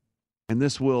easy. And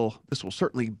this will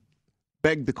certainly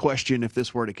beg the question, if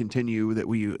this were to continue, that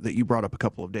you brought up a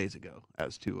couple of days ago,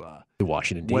 as to the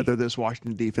Washington whether this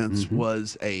Washington defense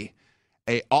was a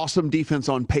awesome defense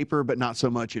on paper, but not so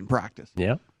much in practice.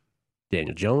 Yeah.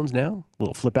 Daniel Jones now, a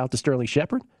little flip out to Sterling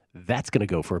Shepard. That's going to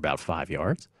go for about 5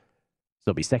 yards.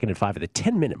 So it'll be 2nd and 5 at the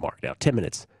 10-minute mark now. 10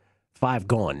 minutes, 5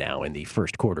 gone now in the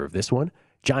first quarter of this one.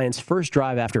 Giants' first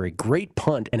drive after a great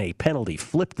punt and a penalty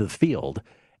flipped the field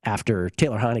after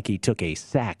Taylor Heinicke took a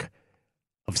sack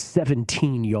of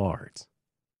 17 yards,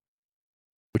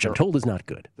 which I'm told is not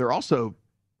good. They're also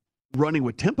running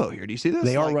with tempo here. Do you see this?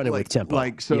 They are running with tempo.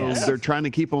 Yes. They're trying to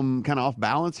keep them kind of off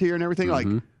balance here and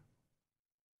everything.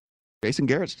 Jason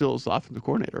Garrett's still his offensive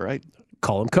coordinator, right?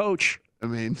 Call him coach. I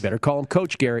mean, better call him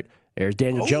Coach Garrett. There's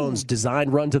Daniel Jones, design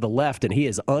run to the left, and he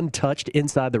is untouched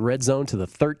inside the red zone to the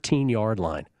 13-yard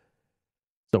line.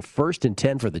 So 1st and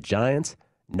 10 for the Giants,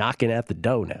 knocking at the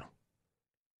door now.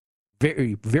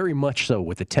 Very, very much so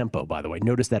with the tempo, by the way.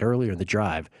 Notice that earlier in the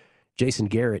drive, Coach Jason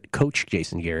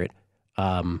Garrett,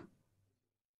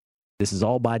 this is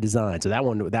all by design. So that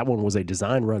one was a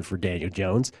design run for Daniel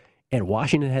Jones, and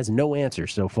Washington has no answer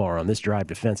so far on this drive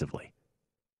defensively.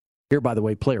 Here, by the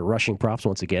way, player rushing props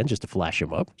once again, just to flash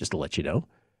them up, just to let you know.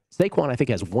 Saquon, I think,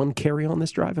 has 1 carry on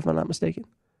this drive, if I'm not mistaken.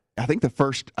 I think the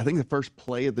first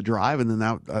play of the drive, and then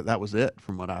that was it,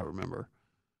 from what I remember.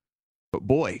 But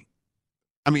boy,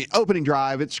 I mean, opening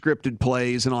drive, it's scripted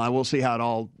plays and all that. We'll see how it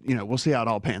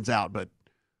all pans out. But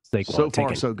Saquon so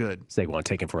far, so good. Saquon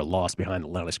taken for a loss behind the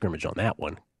line of scrimmage on that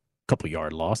one.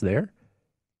 Couple-yard loss there.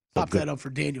 Pop that up for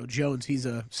Daniel Jones. He's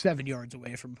 7 yards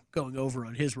away from going over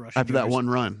on his rush. After that one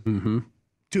run. Mm-hmm.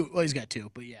 2. Well, he's got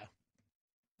 2, but yeah.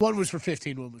 1 was for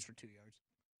 15, 1 was for 2 yards.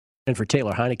 And for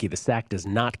Taylor Heinicke, the sack does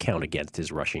not count against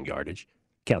his rushing yardage.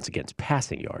 Counts against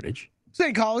passing yardage. This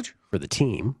ain't college. For the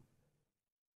team.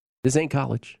 This ain't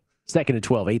college. 2nd and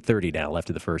 12, 8:30 now left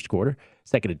in the first quarter.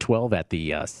 2nd and 12 at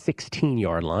the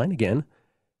 16-yard line. Again,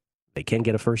 they can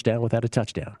get a first down without a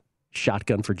touchdown.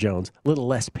 Shotgun for Jones. A little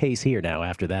less pace here now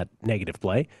after that negative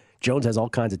play. Jones has all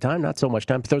kinds of time, not so much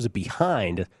time. Throws it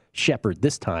behind Shepard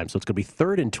this time, so it's going to be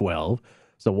 3rd and 12.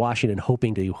 So Washington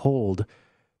hoping to hold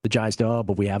the Giants to,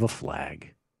 but we have a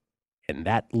flag. And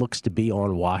that looks to be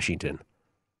on Washington.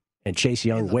 And Chase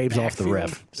Young waves off the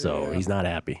ref, so he's not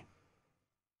happy.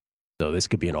 So this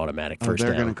could be an automatic first down.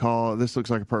 They're going to call, this looks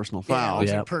like a personal foul. Yeah,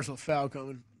 looks like a personal foul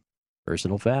coming.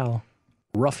 Personal foul.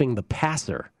 Roughing the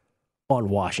passer on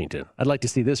Washington. I'd like to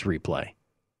see this replay.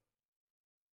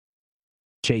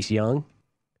 Chase Young.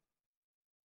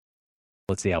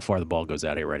 Let's see how far the ball goes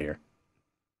out here right here.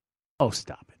 Oh,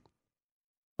 stop it.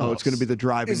 Oh, it's going to be the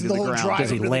driving to the ground. Does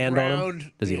he land on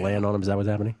him? Does he land on him? Is that what's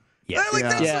happening? Yeah.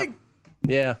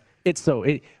 Yeah. It's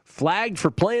flagged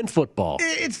for playing football.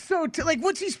 It's so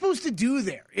what's he supposed to do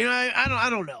there? You know, I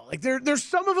don't know. Like there's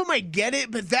some of them I get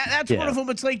it, but that's one of them.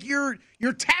 It's like you're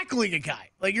tackling a guy.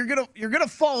 Like you're gonna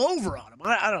fall over on him.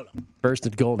 I don't know. 1st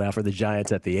and goal now for the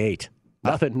Giants at the 8.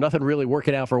 Nothing really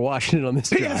working out for Washington on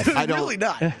this drive. Really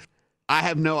not. I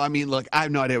have no idea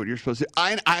what you're supposed to do.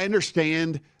 I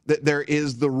understand that there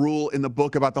is the rule in the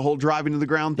book about the whole driving to the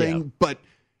ground thing, but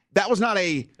that was not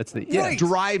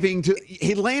driving to.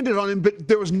 He landed on him, but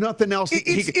there was nothing else. I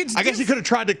guess he could have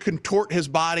tried to contort his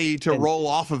body to roll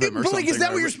off of him or something. Is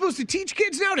that what you're supposed to teach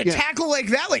kids now? To tackle like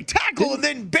that? Like tackle and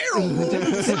then barrel roll to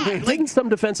the side. Didn't some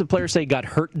defensive players say he got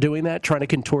hurt doing that, trying to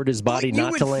contort his body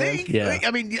not to land? Yeah.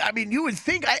 I mean, you would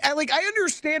think. I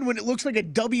understand when it looks like a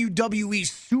WWE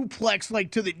suplex,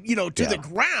 to the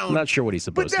ground. I'm not sure what he's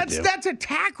supposed to do. But that's a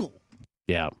tackle.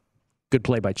 Yeah. Good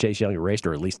play by Chase Young, erased,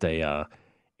 or at least a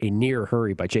near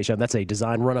hurry by Chase Young. That's a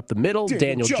design run up the middle.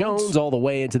 Daniel Jones all the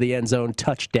way into the end zone.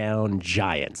 Touchdown,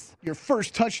 Giants. Your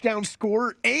first touchdown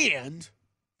score, and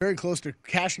very close to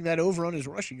cashing that over on his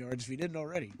rushing yards if he didn't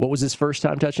already. What was his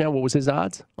first-time touchdown? What was his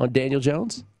odds on Daniel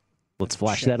Jones? Let's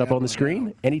flash that up on the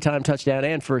screen. Anytime touchdown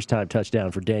and first-time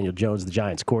touchdown for Daniel Jones, the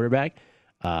Giants quarterback.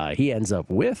 He ends up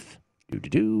with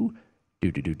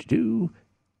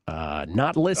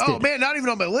Not listed. Oh man, not even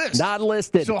on my list. Not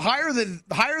listed. So higher than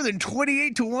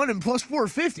 28-1 and plus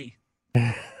 450.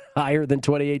 Higher than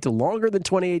 28 to longer than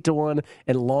 28 to 1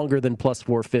 and longer than plus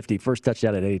 450. First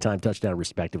touchdown at any time, touchdown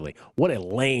respectively. What a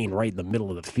lane right in the middle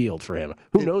of the field for him.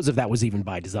 Who knows if that was even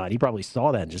by design? He probably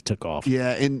saw that and just took off.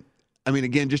 Yeah, and I mean,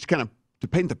 again, just kind of to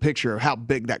paint the picture of how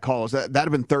big that call is, that'd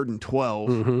have been 3rd and 12.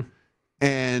 Mm-hmm.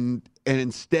 And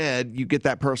instead, you get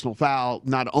that personal foul.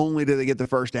 Not only do they get the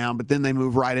first down, but then they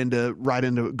move right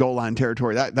into goal line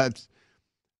territory. That's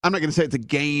I'm not going to say it's a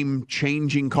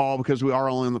game-changing call because we are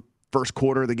only in the first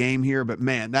quarter of the game here, but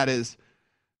man, that is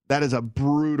a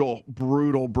brutal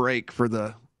break for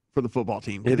the football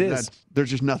team. It is.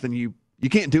 There's just nothing you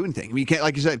can't do anything. I mean, you can't,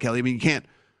 like you said, Kelly. I mean, you can't.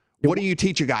 What do you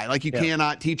teach a guy? Like you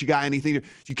cannot teach a guy anything.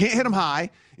 You can't hit him high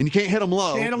and you can't hit him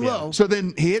low. Can't hit him low. So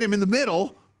then he hit him in the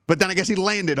middle. But then I guess he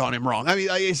landed on him wrong. I mean,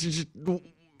 it's just. And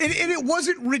it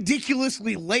wasn't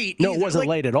ridiculously late. No, either. it wasn't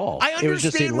late at all. I understand it was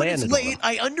just he when it's landed late.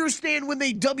 I understand when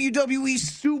they WWE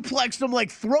suplex him,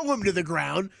 like throw him to the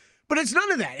ground. But it's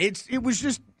none of that. It was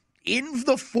just in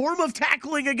the form of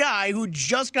tackling a guy who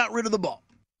just got rid of the ball.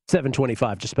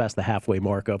 7:25, just past the halfway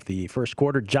mark of the first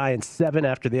quarter. Giants 7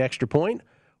 after the extra point.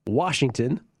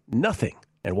 Washington, nothing.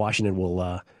 And Washington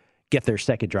will get their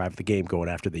second drive of the game going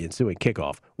after the ensuing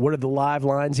kickoff. What are the live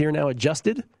lines here now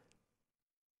adjusted?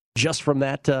 Just from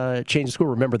that change of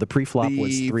score. Remember, the pre-flop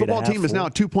was 3.5. The football team is now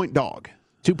a 2-point dog.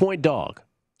 2-point dog.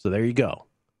 So there you go.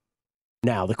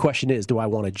 Now, the question is, do I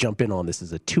want to jump in on this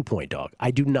as a 2-point dog?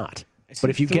 I do not. But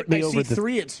if you get me over the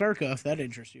 3 at Circa, if that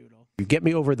interests you at all. You get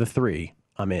me over the 3,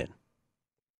 I'm in.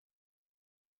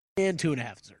 And 2.5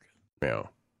 at Circa. Yeah.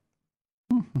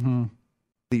 Mm-hmm.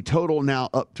 The total now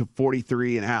up to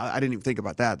 43.5. I didn't even think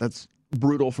about that. That's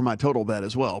brutal for my total bet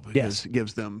as well because it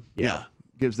gives them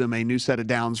a new set of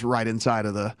downs right inside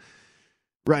of the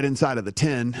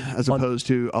 10 as opposed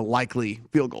to a likely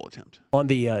field goal attempt. On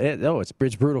the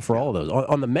it's brutal for all of those.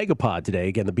 On the Megapod today,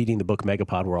 again, the Beating the Book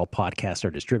Megapod, where all podcasts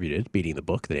are distributed. Beating the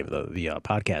Book, the name of the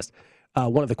podcast.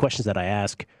 One of the questions that I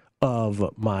ask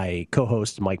of my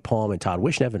co-hosts Mike Palm and Todd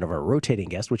Wishnev and of our rotating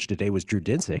guest, which today was Drew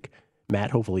Dinsick.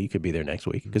 Matt, hopefully you could be there next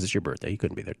week because it's your birthday. You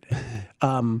couldn't be there today.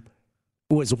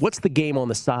 Was what's the game on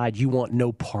the side you want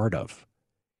no part of?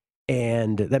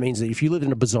 And that means that if you lived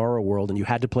in a bizarro world and you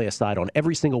had to play a side on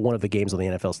every single one of the games on the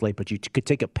NFL slate, but you could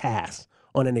take a pass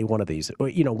on any one of these, or,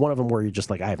 one of them where you're just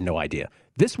like, I have no idea.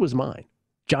 This was mine.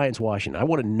 Giants-Washington. I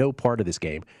wanted no part of this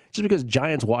game just because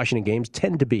Giants-Washington games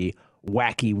tend to be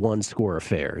wacky one-score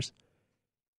affairs.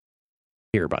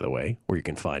 Here, by the way, where you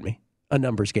can find me. A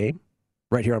numbers game.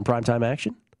 Right here on Primetime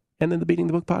Action, and then the Beating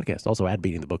the Book podcast. Also at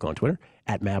Beating the Book on Twitter,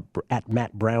 at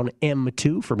Matt Brown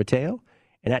M2 for Mateo,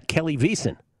 and at Kelly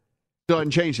Veason. Still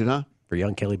hadn't changed it, huh? For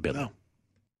young Kelly Bidlin. No.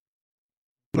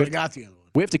 But I got the other one.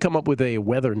 We have to come up with a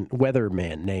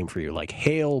weatherman name for you, like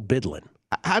Hale Bidlin.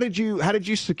 How did you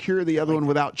secure the other one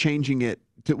without changing it?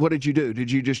 What did you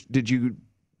do?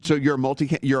 So you're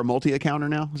a multi-accounter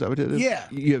now? Is that what it is? Yeah.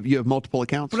 You have multiple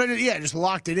accounts? But I just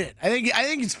locked it in. I think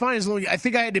it's fine as long as I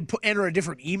think I had to enter a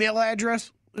different email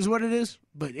address is what it is.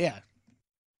 But yeah.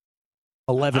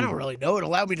 11. I don't really know. It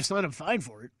allowed me to sign up fine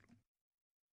for it.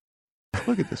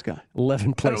 Look at this guy.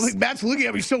 11 plays. Matt's looking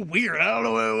at me so weird. I don't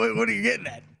know what are you getting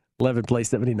at. 11 play,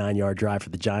 79-yard drive for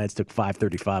the Giants. Took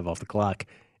 5:35 off the clock,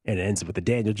 and it ends with a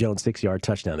Daniel Jones 6-yard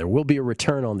touchdown. There will be a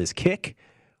return on this kick.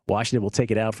 Washington will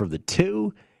take it out from the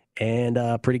 2. And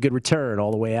a pretty good return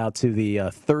all the way out to the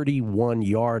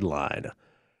 31-yard line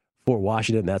for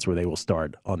Washington. That's where they will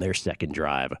start on their second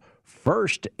drive.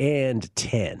 1st and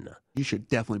 10. You should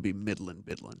definitely be Midland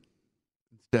Bidlin.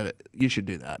 You should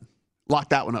do that. Lock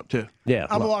that one up, too. Yeah.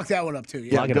 I'm going to lock that one up, too.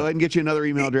 Yeah. Go ahead and get you another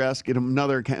email address. Get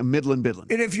another Midland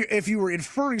Bidlin. And if you were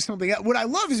inferring something, what I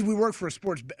love is we work for a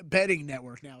sports betting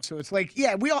network now. So it's like,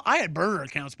 yeah, I had burner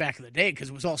accounts back in the day because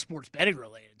it was all sports betting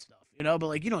related stuff, but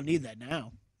like you don't need that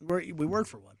now. We work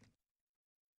for one.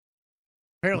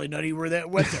 Apparently none of you went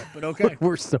there, but okay.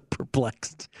 We're so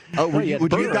perplexed. Oh, would you have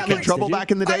gotten in trouble back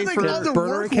in the day for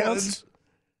burner accounts?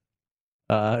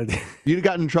 You'd have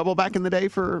gotten in trouble back in the day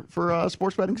for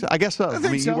sports betting? I guess so. I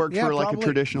mean, so. You worked for like probably. A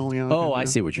traditional, I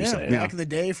see what you're saying. Back in the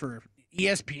day for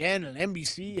ESPN and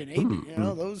NBC and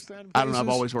ABC, those kind of places. I don't know. I've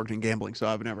always worked in gambling, so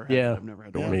I've never had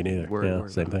to work. Me neither.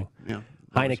 Same thing. Yeah.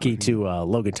 Heineke to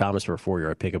Logan Thomas for a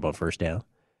 4-yard pickup on first down.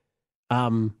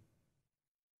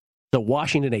 So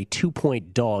Washington a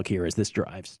 2-point dog here as this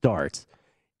drive starts.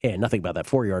 And nothing about that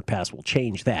 4-yard pass will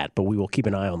change that, but we will keep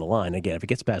an eye on the line. Again, if it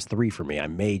gets past 3 for me, I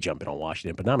may jump in on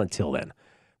Washington, but not until then.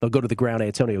 They'll go to the ground.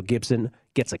 Antonio Gibson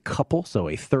gets a couple, so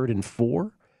a 3rd and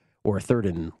 4. or a 3rd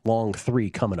and long 3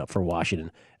 coming up for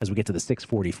Washington as we get to the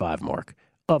 6:45 mark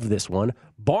of this one.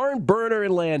 Barn burner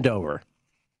in Landover.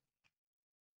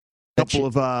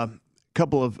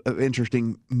 Couple of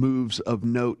interesting moves of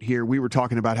note here. We were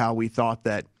talking about how we thought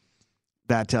that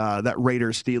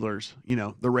Raiders Steelers,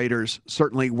 the Raiders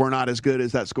certainly were not as good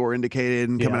as that score indicated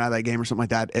and coming out of that game or something like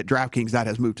that. At DraftKings, that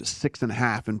has moved to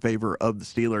 6.5 in favor of the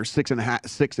Steelers. 6.5,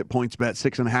 6 at PointsBet,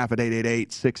 6.5 at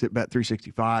 888, 6 at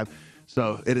Bet365.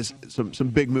 So it is some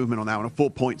big movement on that one. A full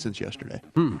point since yesterday.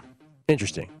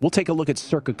 Interesting. We'll take a look at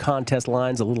Circa contest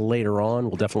lines a little later on.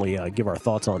 We'll definitely give our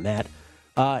thoughts on that.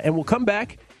 And we'll come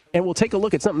back and we'll take a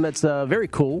look at something that's very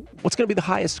cool. What's going to be the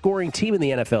highest scoring team in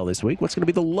the NFL this week? What's going to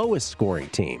be the lowest scoring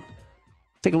team?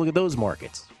 Take a look at those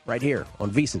markets right here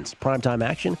on VSiN's Primetime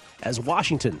Action as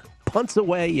Washington punts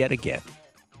away yet again.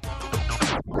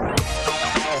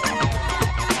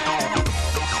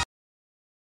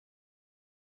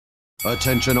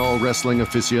 Attention all wrestling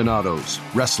aficionados.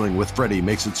 Wrestling with Freddie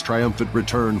makes its triumphant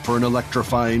return for an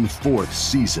electrifying 4th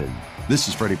season. This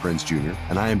is Freddie Prinze Jr.,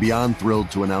 and I am beyond thrilled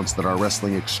to announce that our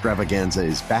wrestling extravaganza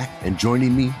is back, and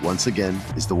joining me once again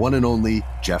is the one and only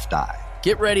Jeff Dye.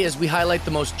 Get ready as we highlight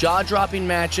the most jaw-dropping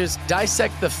matches,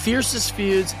 dissect the fiercest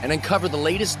feuds, and uncover the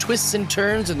latest twists and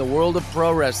turns in the world of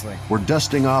pro wrestling. We're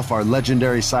dusting off our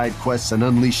legendary side quests and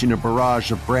unleashing a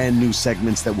barrage of brand new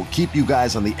segments that will keep you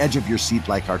guys on the edge of your seat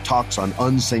like our talks on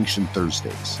Unsanctioned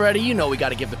Thursdays. Freddie, you know we got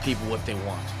to give the people what they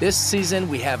want. This season,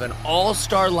 we have an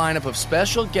all-star lineup of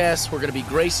special guests who are going to be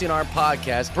gracing our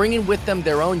podcast, bringing with them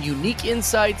their own unique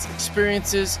insights,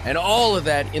 experiences, and all of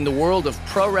that in the world of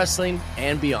pro wrestling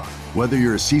and beyond. Whether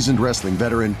you're a seasoned wrestling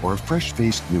veteran or a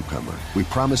fresh-faced newcomer, we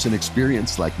promise an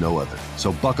experience like no other.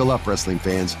 So buckle up, wrestling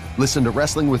fans. Listen to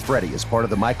Wrestling with Freddie as part of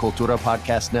the My Cultura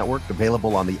Podcast Network,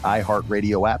 available on the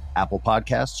iHeartRadio app, Apple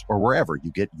Podcasts, or wherever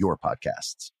you get your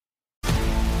podcasts.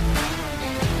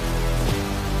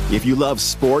 If you love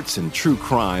sports and true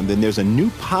crime, then there's a new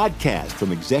podcast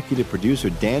from executive producer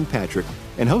Dan Patrick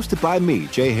and hosted by me,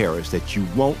 Jay Harris, that you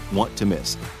won't want to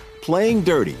miss. Playing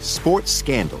Dirty: Sports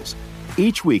Scandals.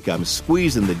 Each week, I'm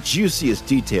squeezing the juiciest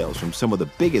details from some of the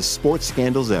biggest sports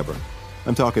scandals ever.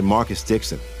 I'm talking Marcus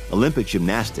Dixon, Olympic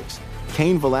gymnastics,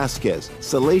 Cain Velasquez,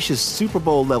 salacious Super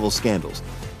Bowl-level scandals.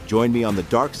 Join me on the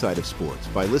dark side of sports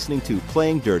by listening to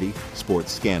Playing Dirty: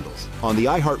 Sports Scandals on the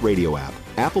iHeartRadio app,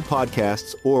 Apple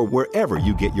Podcasts, or wherever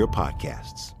you get your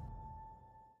podcasts.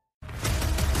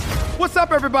 What's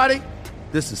up, everybody?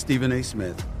 This is Stephen A.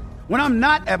 Smith. When I'm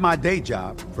not at my day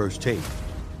job, First Take,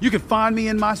 you can find me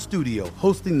in my studio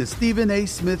hosting the Stephen A.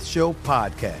 Smith Show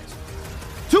podcast.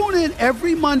 Tune in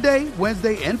every Monday,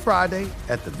 Wednesday, and Friday,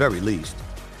 at the very least,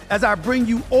 as I bring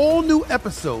you all new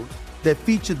episodes that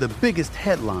feature the biggest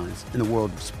headlines in the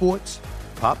world of sports,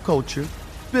 pop culture,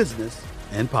 business,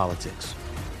 and politics.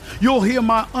 You'll hear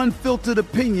my unfiltered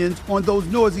opinions on those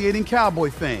nauseating Cowboy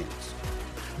fans,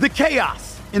 the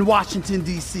chaos in Washington,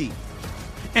 D.C.,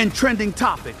 and trending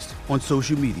topics on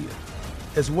social media,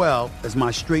 as well as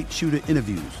my straight shooter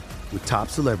interviews with top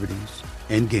celebrities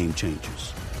and game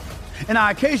changers. And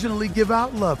I occasionally give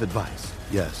out love advice.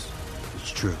 Yes,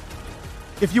 it's true.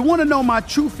 If you want to know my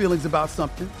true feelings about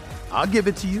something, I'll give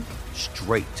it to you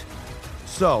straight.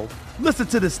 So listen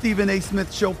to the Stephen A.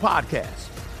 Smith Show podcast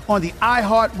on the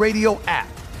iHeartRadio app,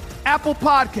 Apple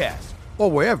Podcasts,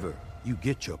 or wherever you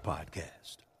get your podcast.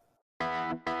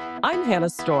 I'm Hannah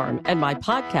Storm, and my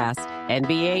podcast,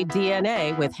 NBA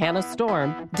DNA with Hannah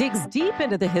Storm, digs deep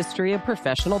into the history of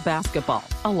professional basketball,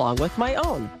 along with my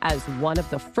own, as one of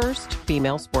the first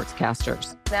female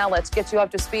sportscasters. Now let's get you up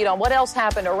to speed on what else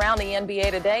happened around the NBA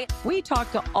today. We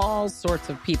talked to all sorts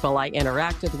of people I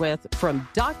interacted with, from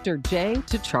Dr. J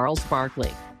to Charles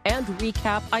Barkley, and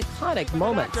recap iconic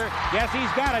moments. Yes,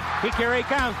 he's got it. Here he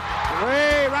comes.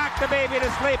 Way rock the baby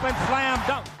to sleep and slam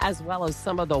dunk. As well as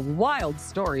some of the wild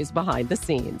stories behind the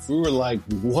scenes. We were like,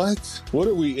 what? What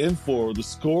are we in for? The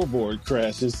scoreboard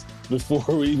crashes before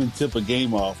we even tip a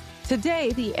game off.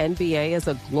 Today, the NBA is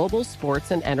a global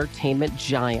sports and entertainment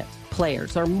giant.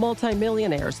 Players are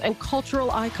multimillionaires and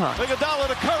cultural icons. Iguodala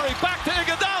to Curry, back to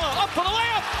Iguodala, up for the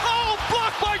layup. Oh,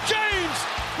 blocked by James.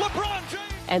 LeBron James.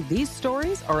 And these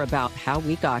stories are about how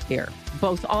we got here,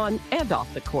 both on and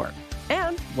off the court.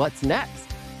 And what's next?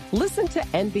 Listen to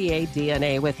NBA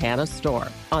DNA with Hannah Storm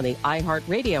on the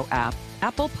iHeartRadio app,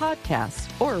 Apple Podcasts,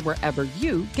 or wherever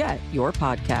you get your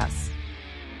podcasts.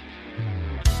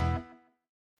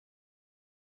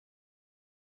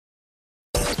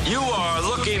 You are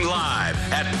looking live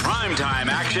at Primetime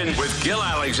Action with Gil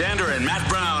Alexander and Matt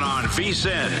Brown on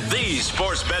VSiN, the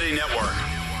Sports Betting Network.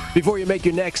 Before you make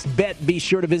your next bet, be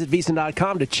sure to visit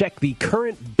VSiN.com to check the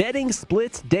current betting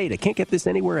splits data. Can't get this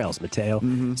anywhere else, Mateo.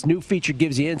 This new feature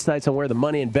gives you insights on where the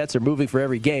money and bets are moving for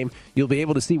every game. You'll be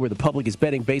able to see where the public is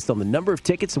betting based on the number of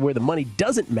tickets and where the money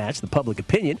doesn't match the public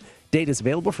opinion. Data is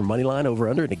available for moneyline, over,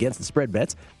 under, and against the spread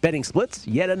bets. Betting splits,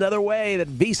 yet another way that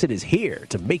VSiN is here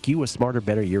to make you a smarter,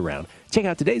 better year-round. Check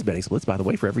out today's betting splits, by the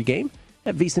way, for every game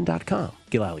at VSiN.com.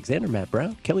 Gil Alexander, Matt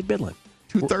Brown, Kelly Bidlin.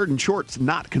 2 third and shorts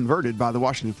not converted by the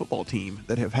Washington football team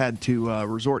that have had to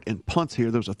resort in punts here.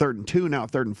 There was a 3rd and 2, now a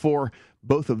 3rd and 4.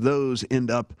 Both of those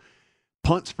end up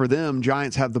punts for them.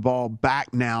 Giants have the ball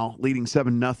back now, leading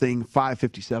 7-0,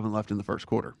 5:57 left in the first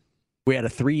quarter. We had a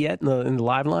 3 yet in the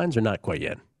live lines, or not quite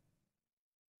yet?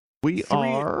 I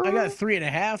got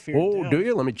 3.5 here. Oh, do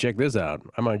you? Let me check this out.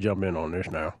 I might jump in on this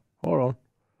now. Hold on.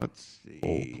 Let's see.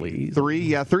 Oh, please.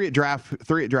 3 at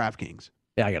DraftKings.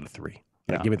 Yeah, I got a 3.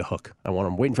 Yeah. Give me the hook.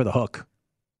 I'm waiting for the hook.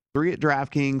 3 at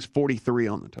DraftKings, 43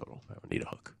 on the total. I need a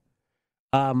hook.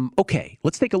 Okay,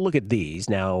 let's take a look at these.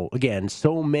 Now, again,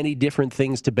 so many different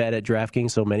things to bet at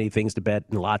DraftKings, so many things to bet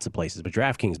in lots of places, but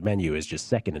DraftKings menu is just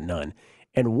second to none.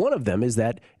 And one of them is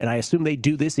that, and I assume they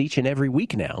do this each and every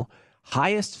week now,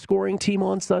 highest scoring team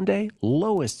on Sunday,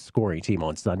 lowest scoring team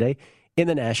on Sunday in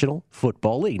the National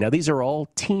Football League. Now, these are all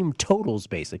team totals,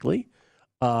 basically.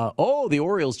 The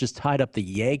Orioles just tied up the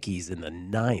Yankees in the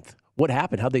 9th. What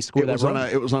happened? How'd they score that run?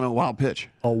 It was on a wild pitch.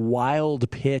 A wild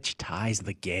pitch ties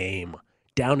the game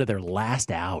down to their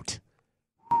last out.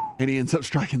 And he ends up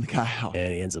striking the guy out.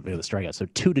 And he ends up with a strikeout. So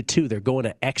 2-2, they're going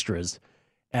to extras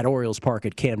at Orioles Park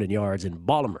at Camden Yards in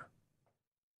Baltimore.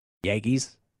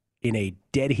 Yankees in a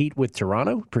dead heat with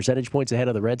Toronto, percentage points ahead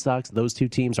of the Red Sox. Those two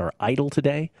teams are idle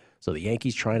today. So the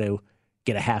Yankees trying to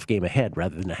get a half game ahead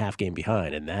rather than a half game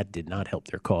behind, and that did not help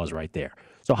their cause right there.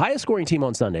 So highest scoring team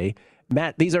on Sunday,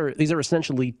 Matt, these are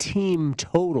essentially team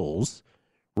totals,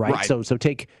 right? So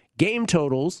take game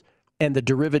totals and the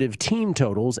derivative team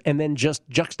totals and then just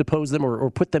juxtapose them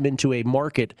or put them into a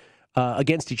market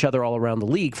against each other all around the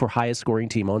league for highest scoring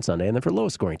team on Sunday and then for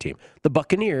lowest scoring team. The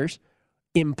Buccaneers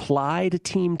implied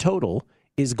team total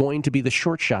is going to be the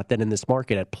short shot then in this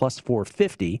market at plus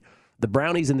 450. The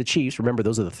Brownies and the Chiefs, remember,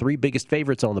 those are the 3 biggest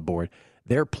favorites on the board.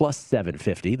 They're plus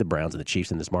 750, the Browns and the Chiefs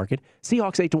in this market.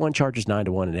 Seahawks 8-1, Chargers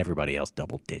 9-1, and everybody else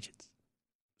double digits.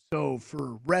 So,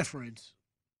 for reference,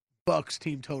 Bucs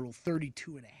team total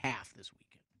 32.5 this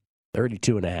weekend.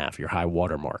 32.5, your high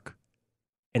water mark.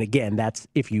 And again, that's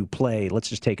if you play, let's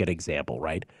just take an example,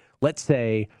 right? Let's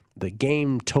say the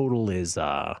game total is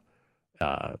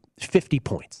 50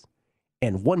 points.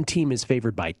 And one team is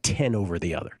favored by 10 over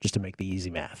the other, just to make the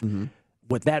easy math. Mm-hmm.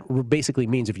 What that basically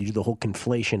means, if you do the whole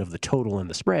conflation of the total and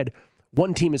the spread,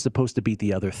 one team is supposed to beat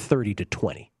the other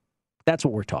 30-20. That's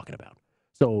what we're talking about.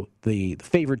 So the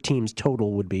favored team's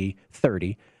total would be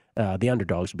 30. The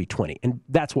underdogs would be 20. And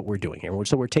that's what we're doing here.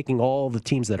 So we're taking all the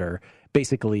teams that are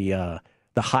basically the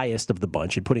highest of the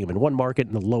bunch and putting them in one market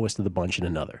and the lowest of the bunch in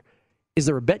another. Is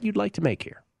there a bet you'd like to make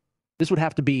here? This would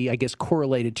have to be, I guess,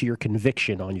 correlated to your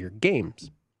conviction on your games.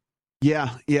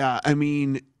 Yeah. I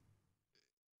mean,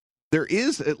 there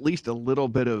is at least a little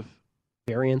bit of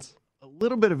variance, a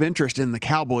little bit of interest in the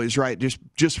Cowboys, right?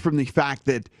 Just from the fact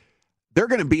that they're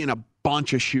going to be in a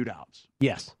bunch of shootouts.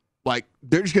 Yes. Like,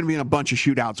 they're just going to be in a bunch of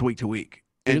shootouts week to week.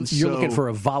 And you're looking for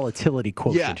a volatility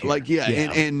quotient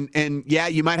here. And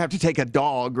you might have to take a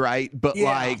dog, right? But,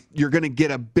 you're going to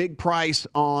get a big price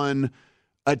on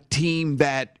a team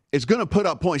that is going to put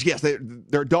up points. Yes,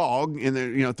 they're a dog, and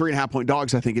they're 3.5-point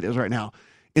dogs, I think it is right now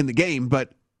in the game.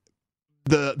 But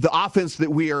the offense that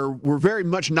we're very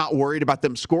much not worried about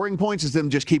them scoring points is them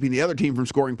just keeping the other team from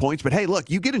scoring points. But hey, look,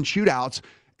 you get in shootouts,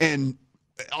 and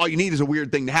all you need is a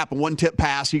weird thing to happen. One tip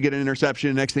pass, you get an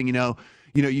interception. Next thing you know,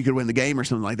 you could win the game or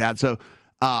something like that. So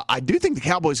I do think the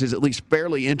Cowboys is at least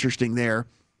fairly interesting there.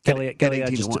 Kelly,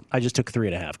 I just took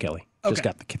 3.5, Kelly. Okay. Just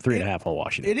got the 3.5 on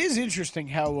Washington. It is interesting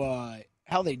how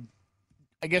they,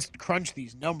 I guess, crunch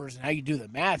these numbers and how you do the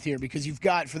math here, because you've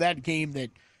got for that game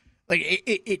that, like,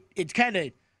 it kind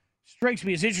of strikes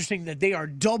me as interesting that they are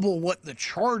double what the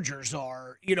Chargers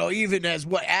are, even as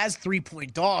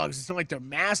 3-point dogs. It's not like they're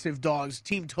massive dogs.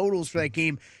 Team totals for that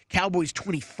game, Cowboys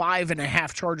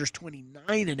 25.5, Chargers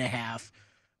 29.5.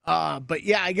 But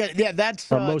yeah, I get that's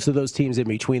most of those teams in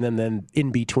between them. Then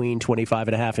in between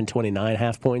 25.5 and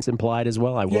 29.5 points implied as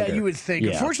well. I wonder. Yeah, you would think.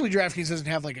 Yeah. Unfortunately, DraftKings doesn't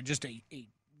have just a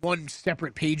one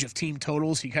separate page of team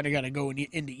totals. So you kind of got to go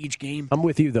into each game. I'm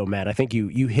with you though, Matt. I think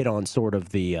you hit on sort of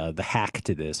the hack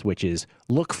to this, which is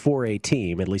look for a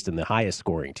team, at least in the highest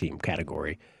scoring team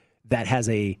category, that has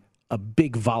a a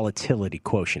big volatility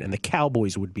quotient, and the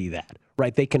Cowboys would be that,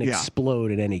 right? They can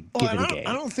explode in any given game.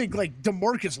 I don't think like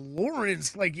DeMarcus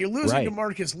Lawrence, like you're losing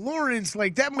DeMarcus Lawrence,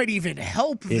 like that might even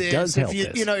help this. It does help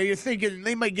this. You know, you're thinking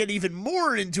they might get even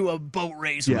more into a boat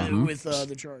race with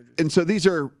the Chargers. And so these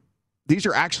are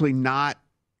actually not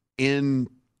in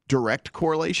direct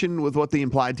correlation with what the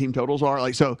implied team totals are.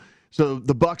 Like so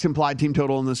the Bucs implied team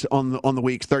total on this on the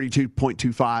week's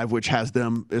 32.25, which has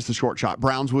them as the short shot.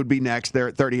 Browns would be next. They're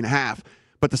at 30.5.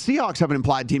 But the Seahawks have an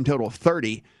implied team total of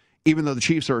 30, even though the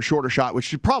Chiefs are a shorter shot,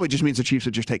 which probably just means the Chiefs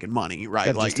are just taking money,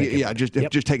 right?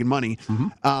 Just taking money.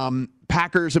 Mm-hmm.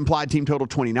 Packers implied team total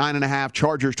 29.5,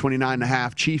 Chargers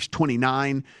 29.5, Chiefs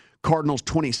 29, Cardinals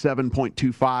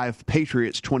 27.25,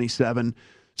 Patriots 27,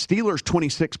 Steelers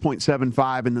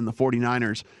 26.75, and then the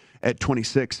 49ers at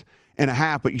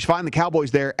 26.5. But you find the Cowboys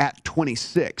there at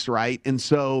 26, right? And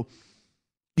so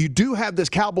you do have this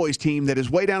Cowboys team that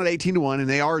is way down at 18-1, and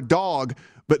they are a dog,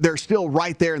 but they're still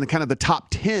right there in the kind of the top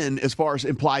 10 as far as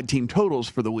implied team totals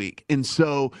for the week. And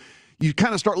so you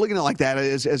kind of start looking at it like that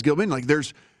as Gil mentioned, like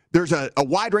there's a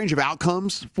wide range of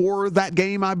outcomes for that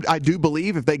game, I do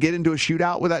believe, if they get into a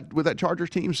shootout with that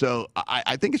Chargers team. So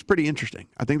I think it's pretty interesting.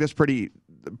 I think that's pretty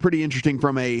interesting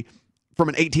from an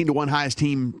 18-1 highest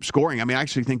team scoring. I mean, I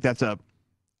actually think that's a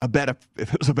bet if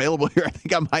it was available here. I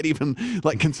think I might even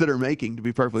consider making, to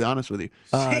be perfectly honest with you.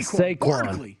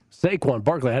 Saquon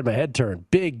Barkley, I had my head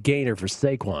turned. Big gainer for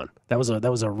Saquon. That was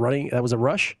a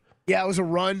rush? Yeah, it was a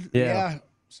run. Yeah.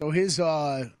 So his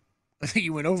I think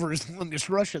he went over his longest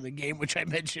rush of the game, which I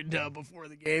mentioned before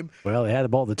the game. Well, they had the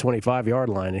ball at the 25-yard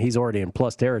line, and he's already in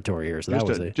plus territory here.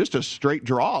 So just a straight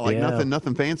draw,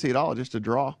 nothing fancy at all, just a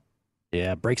draw.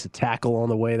 Yeah, breaks a tackle on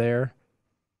the way there.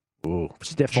 Ooh,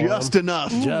 stiff arm. Just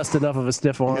enough of a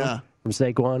stiff arm from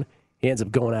Saquon. He ends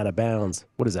up going out of bounds.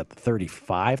 What is that, the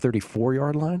 35,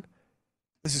 34-yard line?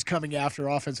 This is coming after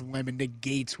offensive lineman Nick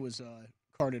Gates was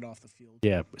carted off the field.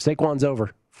 Yeah, Saquon's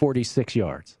over 46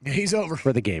 yards. He's over.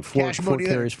 For the game. Four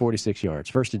carries, 46 yards.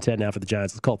 1st and 10 now for the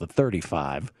Giants. Let's call it the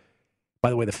 35. By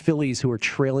the way, the Phillies, who are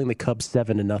trailing the Cubs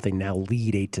 7-0, now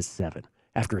lead 8-7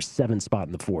 after a 7 spot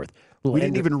in the fourth. We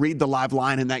didn't even read the live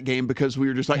line in that game because we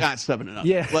were just like, it's 7-0.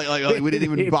 Yeah. Like we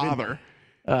didn't even bother.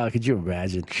 Could you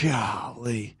imagine?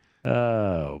 Golly.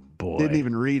 Oh, boy. Didn't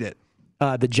even read it.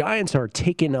 The Giants are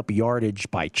taking up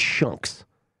yardage by chunks.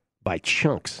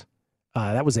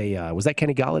 That was that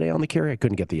Kenny Golladay on the carry? I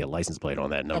couldn't get the license plate on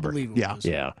that number. I believe it was.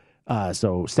 Yeah.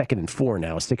 So 2nd and 4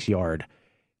 now, a 6-yard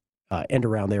end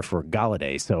around there for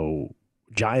Golladay. So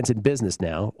Giants in business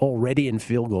now, already in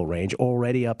field goal range,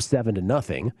 already up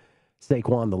 7-0.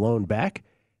 Saquon the lone back.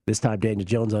 This time Daniel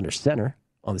Jones under center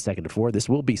on the 2nd and 4. This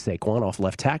will be Saquon off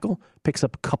left tackle. Picks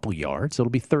up a couple yards. So it'll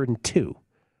be 3rd and 2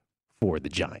 for the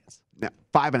Giants. Now,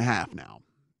 5.5 now.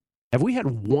 Have we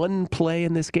had one play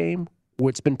in this game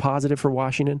where it's been positive for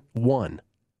Washington? One.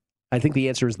 I think the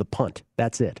answer is the punt.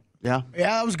 That's it. Yeah.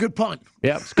 Yeah, that was a good punt.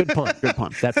 Yeah, it's a good punt. Good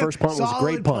punt. That first punt was a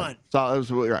great punt. So it was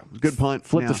a good punt.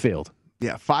 Flip the field.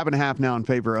 Yeah, 5.5 now in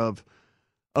favor of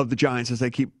the Giants as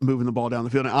they keep moving the ball down the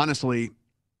field. And honestly,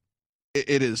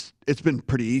 it's been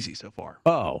pretty easy so far.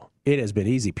 Oh, it has been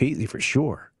easy peasy for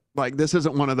sure. Like, this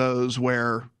isn't one of those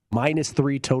where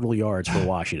 -3 total yards for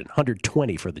Washington,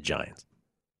 120 for the Giants,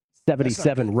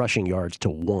 77 rushing yards to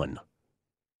 1.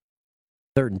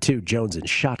 3rd and 2, Jones in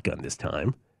shotgun this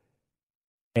time,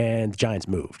 and the Giants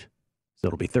moved, so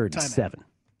it'll be 3rd and 7.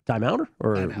 Timeout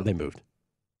or they moved?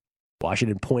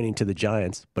 Washington pointing to the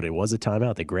Giants, but it was a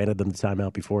timeout. They granted them the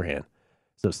timeout beforehand.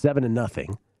 So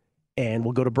 7-0, and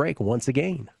we'll go to break once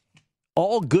again.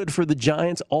 All good for the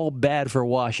Giants, all bad for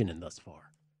Washington thus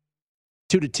far.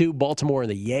 2-2, Baltimore and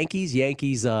the Yankees.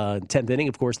 Yankees, 10th inning,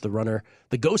 of course, the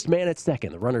ghost man at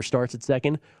second. The runner starts at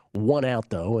second, 1 out,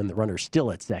 though, and the runner's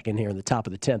still at second here in the top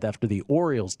of the 10th after the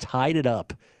Orioles tied it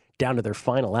up down to their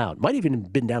final out. Might even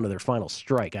have been down to their final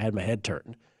strike. I had my head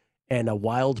turned. And a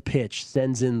wild pitch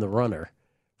sends in the runner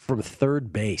from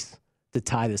third base to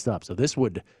tie this up. So this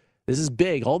is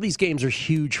big. All these games are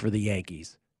huge for the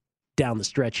Yankees down the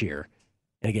stretch here.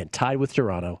 And again, tied with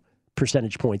Toronto,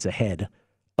 percentage points ahead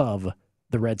of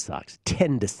the Red Sox.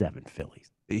 10-7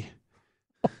 Phillies. Oh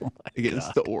my God.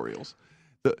 It's the Orioles.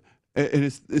 And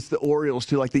it's the Orioles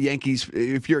too. Like the Yankees,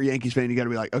 if you're a Yankees fan, you got to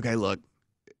be like, okay, look,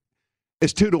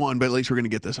 it's 2-1, but at least we're going to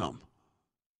get this home.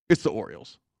 It's the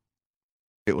Orioles.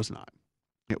 It was not.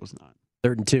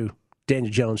 3rd and 2.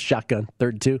 Daniel Jones, shotgun, 3rd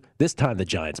and 2. This time the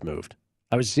Giants moved.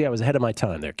 I was ahead of my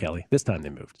time there, Kelly. This time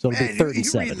they moved. So it'll be 3rd and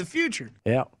 7. You're in the future.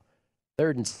 Yeah.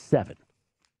 3rd and 7.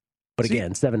 But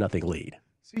again, 7-0 lead.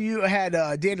 So you had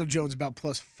Daniel Jones about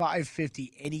plus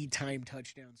 550 anytime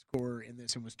touchdown scorer in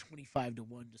this and was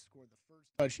 25-1 to score the first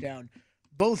touchdown.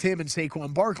 Both him and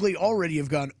Saquon Barkley already have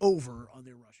gone over on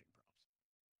their rushing.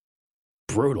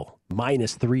 Brutal.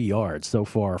 -3 yards so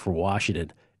far for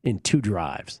Washington in 2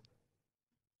 drives.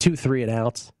 2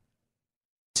 3-and-outs.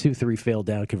 2 3 failed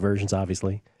down conversions,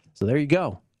 obviously. So there you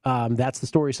go. That's the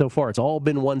story so far. It's all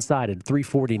been one-sided.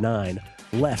 3:49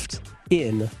 left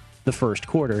in the first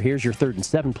quarter. Here's your 3rd and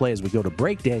 7 play as we go to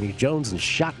break. Daniel Jones and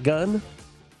shotgun.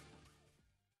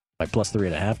 By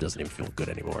 +3.5 doesn't even feel good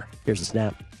anymore. Here's the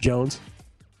snap. Jones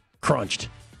crunched.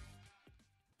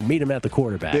 Meet him at the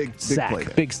quarterback. Big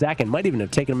sack. Big sack, and might even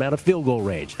have taken him out of field goal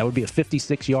range. That would be a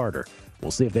 56-yarder.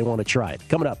 We'll see if they want to try it.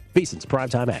 Coming up, VSiN's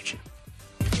primetime action.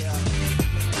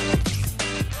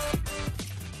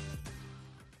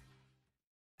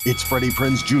 It's Freddie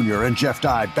Prinze Jr. and Jeff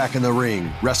Dye back in the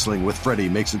ring. Wrestling with Freddie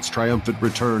makes its triumphant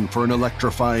return for an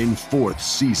electrifying 4th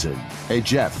season. Hey,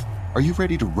 Jeff, are you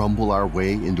ready to rumble our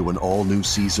way into an all-new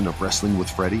season of Wrestling with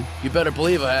Freddie? You better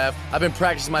believe I have. I've been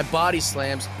practicing my body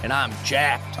slams, and I'm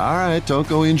jacked. All right, don't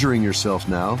go injuring yourself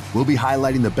now. We'll be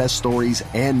highlighting the best stories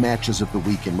and matches of the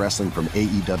week in wrestling from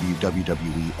AEW,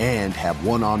 WWE, and have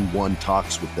one-on-one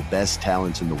talks with the best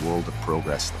talents in the world of pro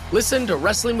wrestling. Listen to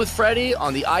Wrestling with Freddie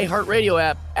on the iHeartRadio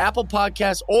app, Apple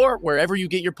Podcasts, or wherever you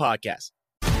get your podcasts.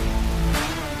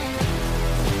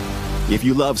 If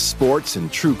you love sports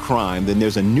and true crime, then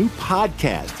there's a new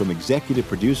podcast from executive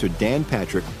producer Dan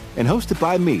Patrick and hosted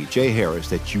by me, Jay Harris,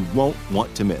 that you won't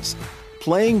want to miss.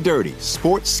 Playing Dirty: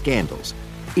 Sports Scandals.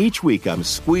 Each week, I'm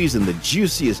squeezing the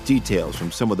juiciest details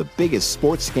from some of the biggest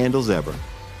sports scandals ever.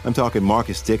 I'm talking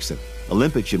Marcus Dixon,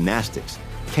 Olympic gymnastics,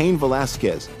 Cain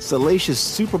Velasquez, salacious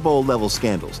Super Bowl-level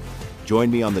scandals.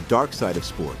 Join me on the dark side of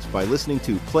sports by listening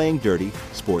to Playing Dirty: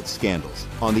 Sports Scandals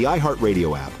on the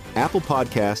iHeartRadio app, Apple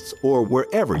Podcasts, or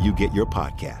wherever you get your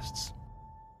podcasts.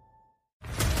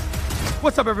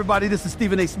 What's up, everybody? This is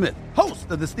Stephen A. Smith,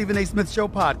 host of the Stephen A. Smith Show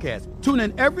podcast. Tune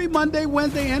in every Monday,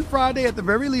 Wednesday, and Friday at the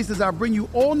very least as I bring you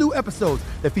all new episodes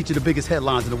that feature the biggest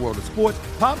headlines in the world of sports,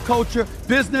 pop culture,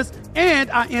 business,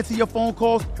 and I answer your phone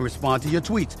calls and respond to your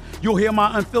tweets. You'll hear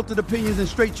my unfiltered opinions and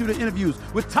straight-shooter interviews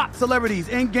with top celebrities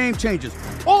and game changers.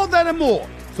 All that and more.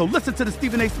 So listen to the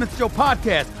Stephen A. Smith Show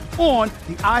podcast on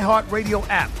the iHeartRadio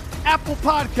app, Apple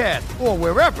Podcasts, or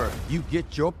wherever you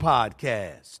get your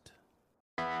podcast.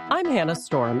 I'm Hannah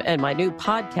Storm, and my new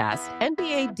podcast,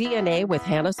 NBA DNA with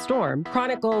Hannah Storm,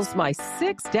 chronicles my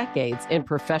 6 decades in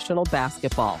professional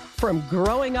basketball. From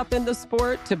growing up in the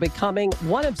sport to becoming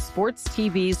one of sports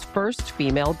TV's first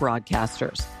female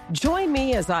broadcasters. Join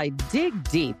me as I dig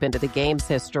deep into the game's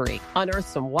history, unearth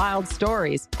some wild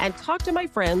stories, and talk to my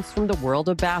friends from the world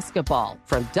of basketball,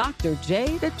 from Dr.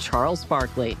 J to Charles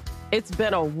Barkley. It's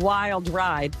been a wild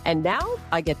ride, and now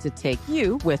I get to take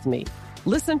you with me.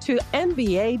 Listen to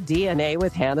NBA DNA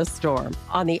with Hannah Storm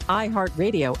on the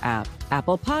iHeartRadio app,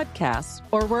 Apple Podcasts,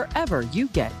 or wherever you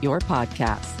get your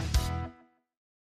podcasts.